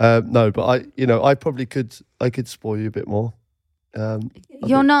is. No, but I probably could spoil you a bit more.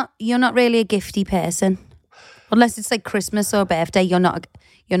 You're not really a gifty person. Unless it's like Christmas or birthday, you're not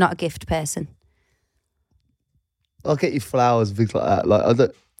a gift person. I'll get you flowers and things like that. Like I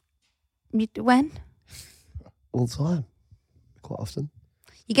don't When? all the time, quite often.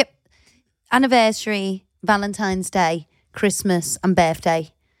 You get anniversary, Valentine's Day, Christmas, and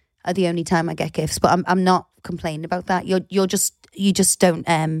birthday are the only time I get gifts. But I'm not complaining about that. You just don't.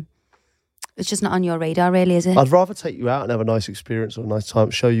 It's just not on your radar, really, is it? I'd rather take you out and have a nice experience or a nice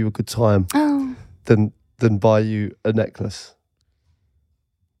time, show you a good time, Oh, than buy you a necklace.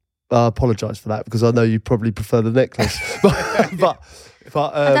 I apologise for that because I know you probably prefer the necklace, but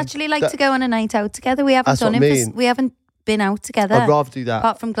I'd actually like to go on a night out together. We haven't That's done what I it. mean. We haven't been out together. I'd rather do that.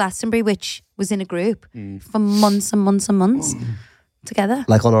 apart from Glastonbury, which was in a group for months and months and months together.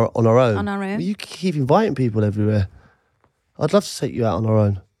 Like on our own. On our own. You keep inviting people everywhere. I'd love to take you out on our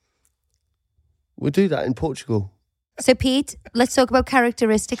own. We'll do that in Portugal. So, Pete, let's talk about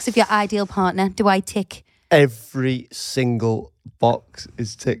characteristics of your ideal partner. Do I tick every single box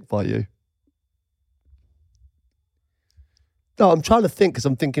is ticked by you. No, I'm trying to think because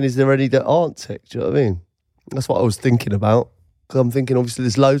I'm thinking, is there any that aren't ticked? Do you know what I mean? That's what I was thinking about. Because I'm thinking, obviously,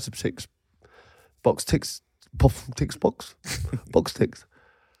 there's loads of box ticks.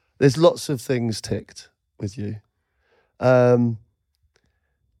 There's lots of things ticked with you.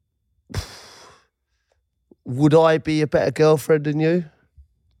 Would I be a better girlfriend than you?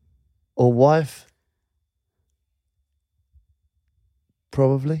 Or wife?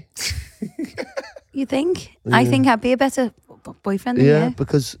 Probably. You think? Yeah. I think I'd be a better boyfriend than you.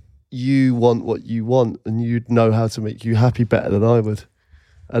 Because you want what you want and you'd know how to make you happy better than I would.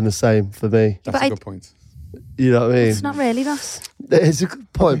 And the same for me. That's a good point. You know what I mean? It's not really, Ross. It's a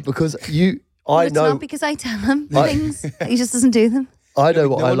good point because It's not because I tell him things. He just doesn't do them. I know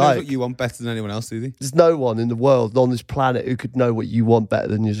what I No one like. knows what you want better than anyone else, do they? There's no one in the world on this planet who could know what you want better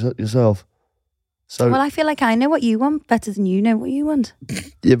than yourself. So, Well, I feel like I know what you want better than you know what you want.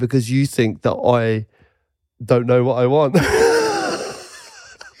 yeah, because you think that I don't know what I want.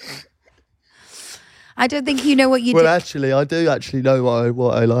 I don't think you know what you Well, do. actually, I do actually know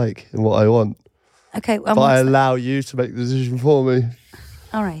what I like and what I want. Okay, But I allow you to make the decision for me.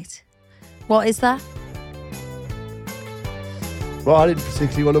 all right. What is that? Well, I didn't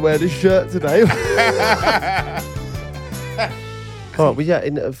particularly want to wear this shirt today. All right, well, yeah,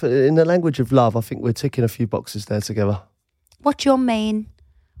 in the language of love, I think we're ticking a few boxes there together. What's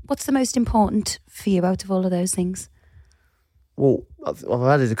the most important for you out of all of those things? Well, I've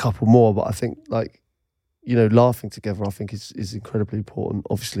added a couple more, but I think, like, you know, laughing together, I think is incredibly important.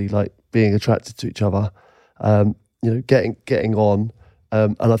 Obviously, like being attracted to each other, you know, getting on,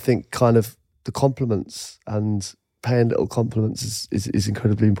 and I think kind of the compliments and paying little compliments is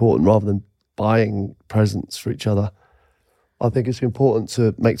incredibly important rather than buying presents for each other. I think it's important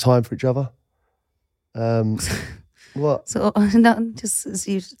to make time for each other. What? So, not just as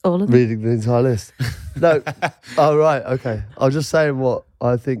you, all of them. Reading the entire list. No. Oh, right. Okay. I was just saying what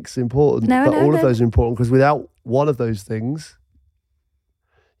I think's important. But all of those are important because without one of those things,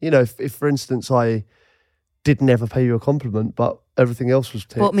 you know, if for instance I did never pay you a compliment, but everything else was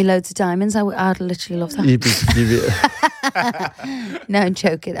ticked. Bought me loads of diamonds. I'd literally love that. You'd be No, I'm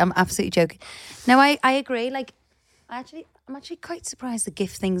joking. I'm absolutely joking. No, I agree. Like, I'm actually quite surprised the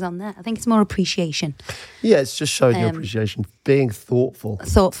gift thing's on there. I think it's more appreciation. Yeah, it's just showing your appreciation. Being thoughtful. I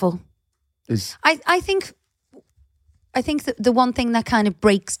think that the one thing that kind of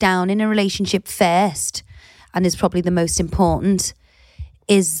breaks down in a relationship first, and is probably the most important,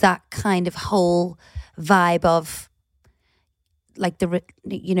 is that kind of whole vibe of like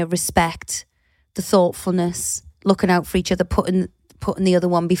respect, the thoughtfulness, looking out for each other, putting the other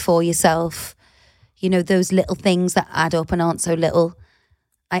one before yourself. You know, those little things that add up and aren't so little.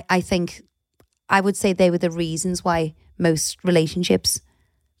 I think I would say they were the reasons why most relationships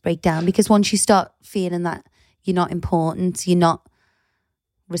break down, because once you start feeling that you're not important, you're not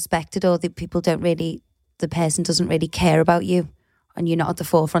respected, or that the person doesn't really care about you, and you're not at the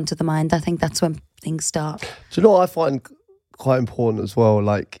forefront of the mind, I think that's when things start. Do you know what I find quite important as well,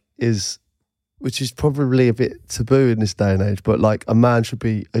 which is probably a bit taboo in this day and age, but like a man should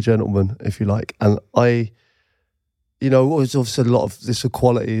be a gentleman, if you like. And there's obviously a lot of this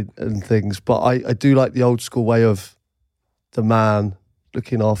equality and things, but I do like the old school way of the man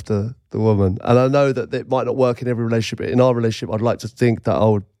looking after the woman. And I know that it might not work in every relationship, but in our relationship, I'd like to think that I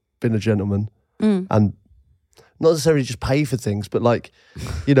would have been a gentleman and not necessarily just pay for things, but like,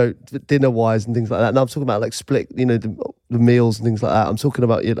 you know, dinner-wise and things like that. And I'm talking about like split, you know, the meals and things like that. I'm talking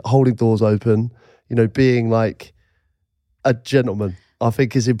about, you know, holding doors open, you know, being like a gentleman, I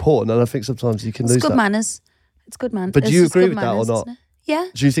think is important. And I think sometimes you can lose that. It's good manners. It's good manners. But do you agree with that or not? Yeah.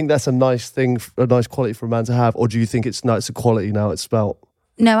 Do you think that's a nice thing, a nice quality for a man to have? Or do you think it's a quality now it's spelt?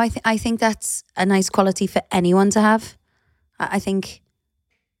 No, I think that's a nice quality for anyone to have. I think...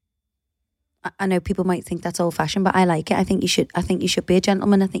 I know people might think that's old fashioned, but I like it. I think you should be a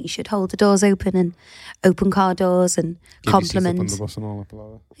gentleman. I think you should hold the doors open and open car doors and compliment.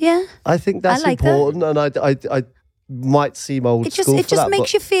 Yeah, I think that's important, and I might seem old school. It just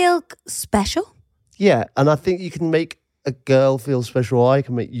makes you feel special. Yeah, and I think you can make a girl feel special. I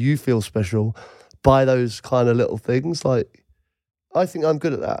can make you feel special by those kind of little things. Like, I think I'm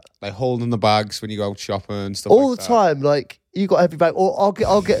good at that. Like holding the bags when you go out shopping and stuff. All the time, like. You got a heavy bag, or I'll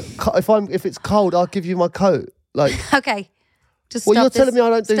get. If it's cold, I'll give you my coat. Like, okay, just stop. Well, you're telling me I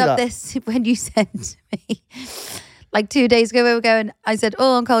don't do that. Stop this. When you said to me, like 2 days ago, we were going. I said,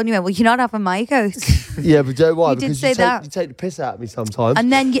 "Oh, I'm cold." And you went, "Well, you're not having my coat." Yeah, but Joe, why? You because did say that. You take the piss out of me sometimes. And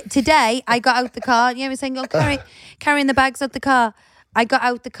then today, I got out the car. You know, we were saying, "Oh, carrying the bags out the car." I got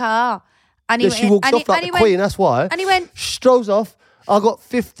out the car, And Yeah, she walks off like the queen, that's why. And he went... Strolls off. I got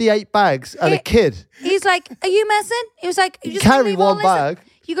 58 bags and a kid. He's like, are you messing? He was like, you carry one bag.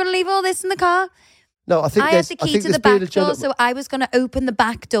 You're going to leave all this in the car? No, I think I had the key to the back door, so I was going to open the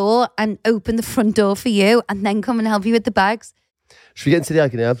back door and open the front door for you and then come and help you with the bags. Should we get into the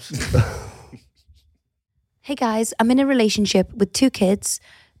agony abs? Hey guys, I'm in a relationship with 2 kids.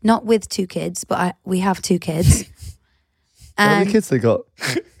 Not with 2 kids, but we have 2 kids. How many kids they got?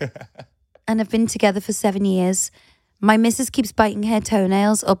 And I've been together for 7 years. My missus keeps biting her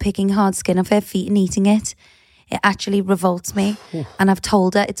toenails or picking hard skin off her feet and eating it. It actually revolts me. And I've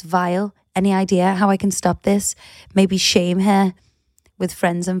told her it's vile. Any idea how I can stop this? Maybe shame her with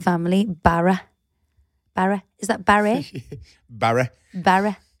friends and family. Barra. Is that Barry? Barra.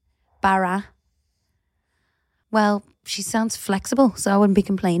 Well, she sounds flexible, so I wouldn't be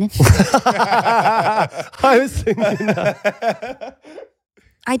complaining. I was thinking that.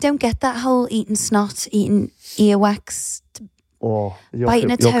 I don't get that whole eating snot, eating earwax,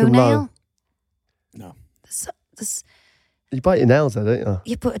 biting a toenail. No. You bite your nails though, don't you?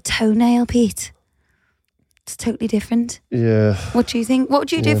 You put a toenail, Pete. It's totally different. Yeah. What do you think? What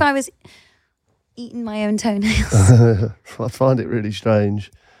would you do if I was eating my own toenails? I find it really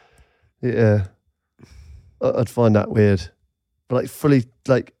strange. Yeah. I'd find that weird. But like fully,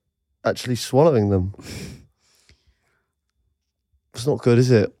 like actually swallowing them. It's not good,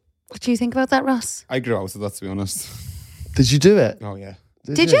 is it? What do you think about that, Ross? I grew out of that, to be honest. Did you do it? Oh, yeah.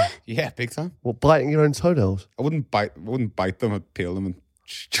 Did you? Yeah, big time. What, biting your own toenails? I wouldn't bite them. I'd peel them and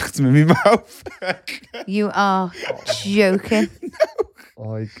chuck them in my mouth. You are joking.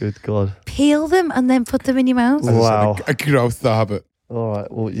 Oh, good God. Peel them and then put them in your mouth? Wow. I grew out of the habit. All right.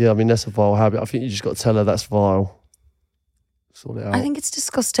 Well, yeah, I mean, that's a vile habit. I think you just got to tell her that's vile. Sort it out. I think it's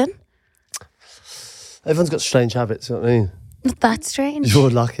disgusting. Everyone's got strange habits, you know what I mean? Not that strange.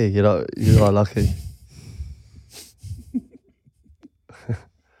 You're lucky, you are lucky.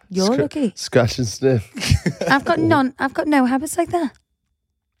 You're lucky. Scratch and sniff. I've got no habits like that.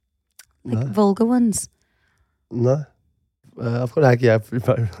 Like vulgar ones. No. I've got agony ab for you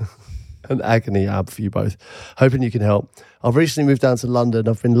both. An agony ab for you both. Hoping you can help. I've recently moved down to London.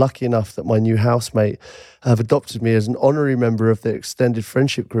 I've been lucky enough that my new housemate have adopted me as an honorary member of their extended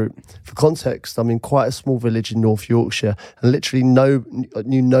friendship group. For context, I'm in quite a small village in North Yorkshire and literally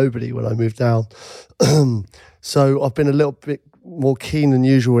knew nobody when I moved down. So I've been a little bit more keen than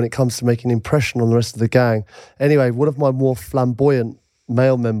usual when it comes to making an impression on the rest of the gang. Anyway, one of my more flamboyant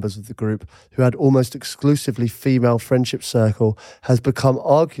male members of the group, who had almost exclusively female friendship circle, has become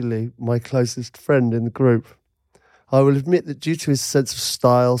arguably my closest friend in the group. I will admit that due to his sense of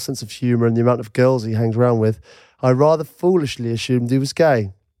style, sense of humour and the amount of girls he hangs around with, I rather foolishly assumed he was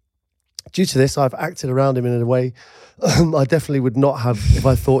gay. Due to this, I've acted around him in a way I definitely would not have if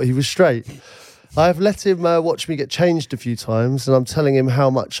I thought he was straight. I have let him watch me get changed a few times, and I'm telling him how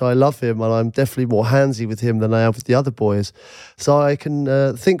much I love him, and I'm definitely more handsy with him than I am with the other boys. So I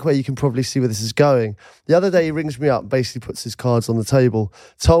can think where you can probably see where this is going. The other day he rings me up, basically puts his cards on the table,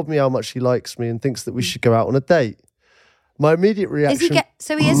 told me how much he likes me and thinks that we should go out on a date. My immediate reaction... Is he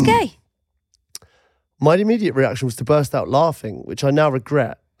so he is gay? My immediate reaction was to burst out laughing, which I now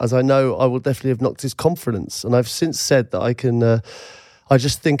regret, as I know I will definitely have knocked his confidence. And I've since said that I can... I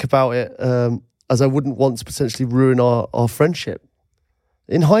just think about it... as I wouldn't want to potentially ruin our friendship.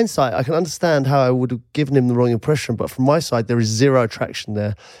 In hindsight, I can understand how I would have given him the wrong impression, but from my side, there is zero attraction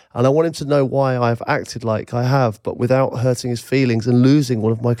there. And I want him to know why I have acted like I have, but without hurting his feelings and losing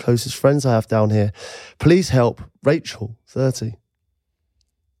one of my closest friends I have down here. Please help. Rachel, 30.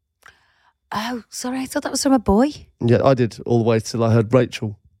 Oh, sorry, I thought that was from a boy. Yeah, I did all the way till I heard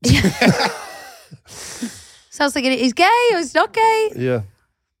Rachel. So I was thinking, he's gay or he's not gay? Yeah.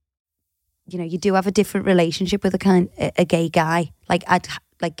 You know, you do have a different relationship with a gay guy. Like, I'd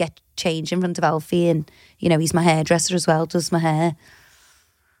get changed in front of Alfie, and you know, he's my hairdresser as well, does my hair.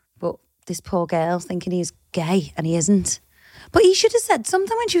 But this poor girl thinking he's gay and he isn't. But he should have said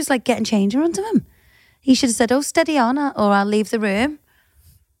something when she was like getting changed in front of him. He should have said, "Oh, steady on, or I'll leave the room."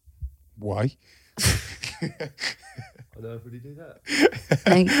 Why? I never really do that.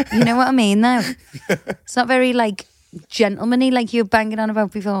 Like, you know what I mean, though. It's not very like gentlemanly, like you were banging on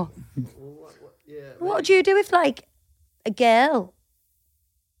about before. What would you do if, like, a girl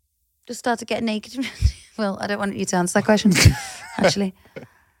just started getting naked? Well, I don't want you to answer that question, actually.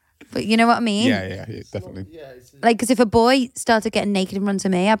 But you know what I mean? Yeah, definitely. Like, because if a boy started getting naked in front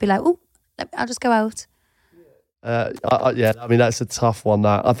of me, I'd be like, "Oh, I'll just go out." Yeah, I mean, that's a tough one.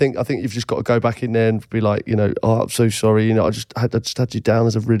 That I think you've just got to go back in there and be like, you know, "Oh, I'm so sorry. You know, I just had you down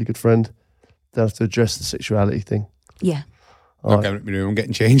as a really good friend. Don't have to address the sexuality thing." Yeah. I'm getting my room, I'm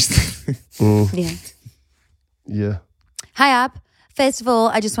getting changed. Yeah. Hi, Ab. First of all,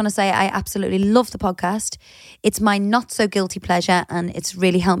 I just want to say I absolutely love the podcast. It's my not so guilty pleasure, and it's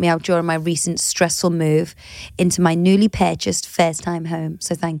really helped me out during my recent stressful move into my newly purchased first time home.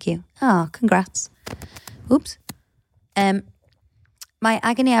 So thank you. Congrats. Oops. My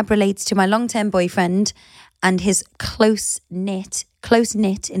agony ab relates to my long-term boyfriend and his close-knit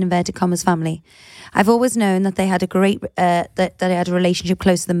in inverted commas family. I've always known that they had a great, that they had a relationship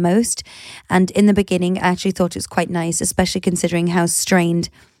closer than most. And in the beginning, I actually thought it was quite nice, especially considering how strained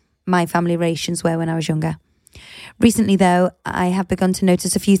my family relations were when I was younger. Recently, though, I have begun to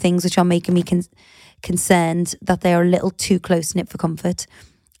notice a few things which are making me concerned that they are a little too close-knit for comfort.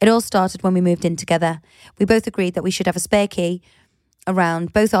 It all started when we moved in together. We both agreed that we should have a spare key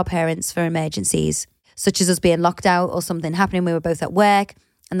around both our parents for emergencies, such as us being locked out or something happening. We were both at work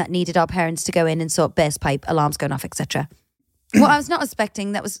and that needed our parents to go in and sort burst pipe, alarms going off, etc. What I was not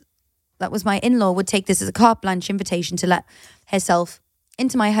expecting, that was my in-law would take this as a carte blanche invitation to let herself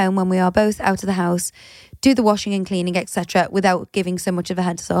into my home when we are both out of the house, do the washing and cleaning, etc., without giving so much of a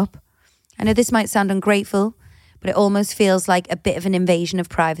heads up. I know this might sound ungrateful, but it almost feels like a bit of an invasion of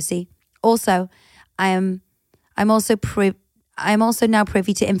privacy. Also, I'm also now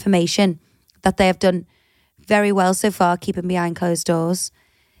privy to information that they have done very well so far keeping behind closed doors.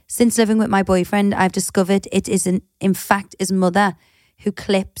 Since living with my boyfriend, I've discovered it is in fact his mother who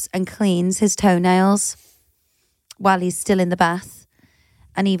clips and cleans his toenails while he's still in the bath,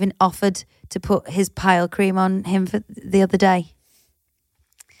 and even offered to put his pile cream on him for the other day.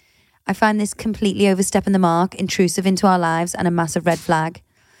 I find this completely overstepping the mark, intrusive into our lives, and a massive red flag.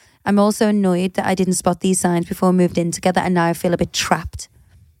 I'm also annoyed that I didn't spot these signs before we moved in together, and now I feel a bit trapped.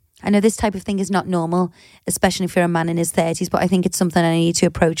 I know this type of thing is not normal, especially for a man in his 30s, but I think it's something I need to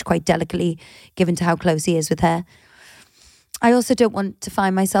approach quite delicately, given to how close he is with her. I also don't want to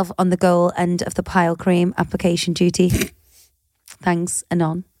find myself on the goal end of the pile cream application duty. Thanks,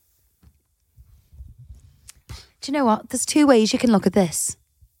 Anon. Do you know what? There's two ways you can look at this.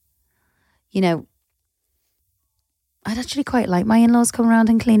 You know, I'd actually quite like my in-laws coming around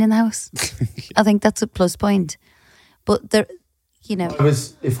and cleaning the house. I think that's a plus point. But there, you know,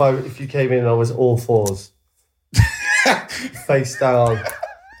 if you came in and I was all fours, face down,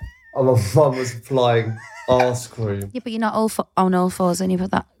 and my mum was applying arse cream. Yeah, but you're not on all fours when you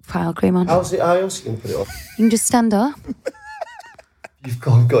put that pile cream on. How else are you going to put it on? You can just stand up. You've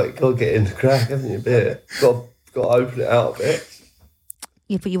got to get in the crack, haven't you? A bit. Got to open it out a bit.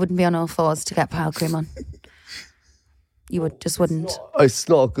 Yeah, but you wouldn't be on all fours to get pile cream on. You wouldn't. It's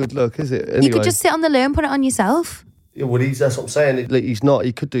not a good look, is it? Anyway. You could just sit on the loo and put it on yourself. Yeah, well, that's what I'm saying. He's not.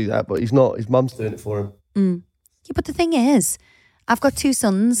 He could do that, but he's not. His mum's doing it for him. Mm. Yeah, but the thing is, I've got two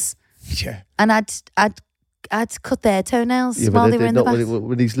sons. Yeah. And I'd cut their toenails while they were in the bath.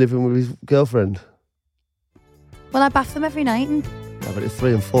 When he's living with his girlfriend. Well, I bath them every night. Yeah, but it's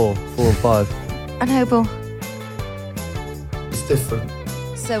 3 and 4, 4 and 5. And Hobo. It's different.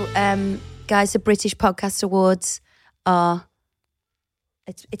 So, guys, the British Podcast Awards are...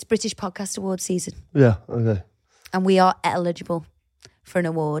 It's British Podcast Awards season. Yeah, okay. And we are eligible for an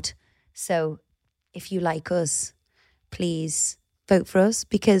award. So, if you like us, please vote for us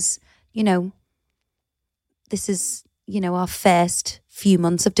because, you know, this is, you know, our first few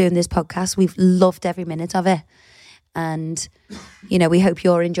months of doing this podcast. We've loved every minute of it. And, you know, we hope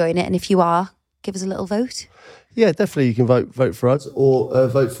you're enjoying it. And if you are, give us a little vote. Yeah, definitely. You can vote for us or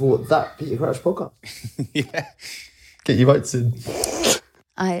vote for that Peter Crouch podcast. Yeah. Get your votes in.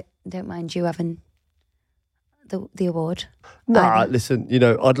 I don't mind you having the award. Nah, listen, you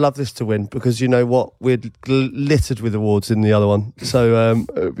know, I'd love this to win because you know what? We're littered with awards in the other one. So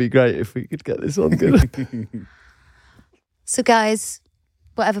it would be great if we could get this one good. So guys,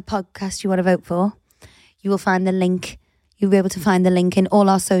 whatever podcast you want to vote for, you will find the link. You'll be able to find the link in all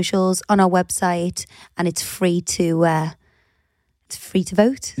our socials, on our website, and it's free to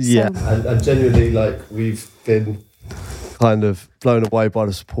vote. Yeah, so. and genuinely, like, we've been kind of blown away by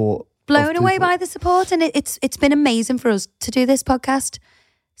the support. Blown away by the support, and it's been amazing for us to do this podcast.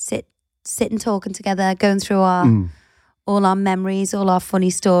 Sit and talking together, going through all our memories, all our funny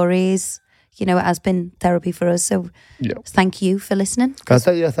stories. You know, it has been therapy for us. So Thank you for listening.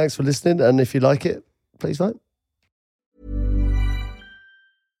 Thanks for listening. And if you like it, please vote.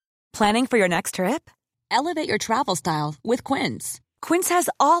 Planning for your next trip? Elevate your travel style with Quince. Quince has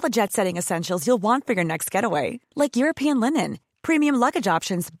all the jet-setting essentials you'll want for your next getaway, like European linen, premium luggage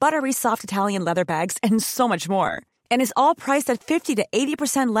options, buttery soft Italian leather bags, and so much more. And is all priced at 50 to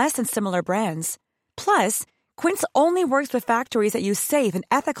 80% less than similar brands. Plus, Quince only works with factories that use safe and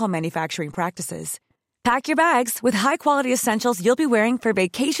ethical manufacturing practices. Pack your bags with high-quality essentials you'll be wearing for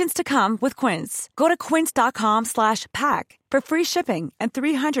vacations to come with Quince. Go to quince.com/pack for free shipping and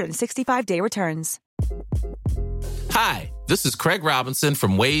 365-day returns. Hi, this is Craig Robinson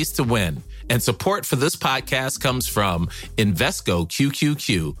from Ways to Win, and support for this podcast comes from Invesco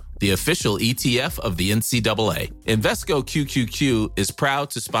QQQ, the official ETF of the NCAA. Invesco QQQ is proud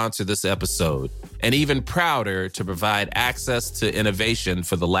to sponsor this episode, and even prouder to provide access to innovation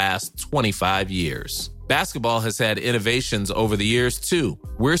for the last 25 years. Basketball has had innovations over the years, too.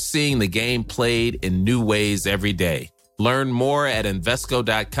 We're seeing the game played in new ways every day. Learn more at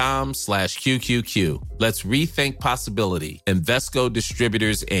Invesco.com/QQQ. Let's rethink possibility. Invesco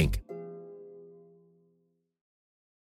Distributors, Inc.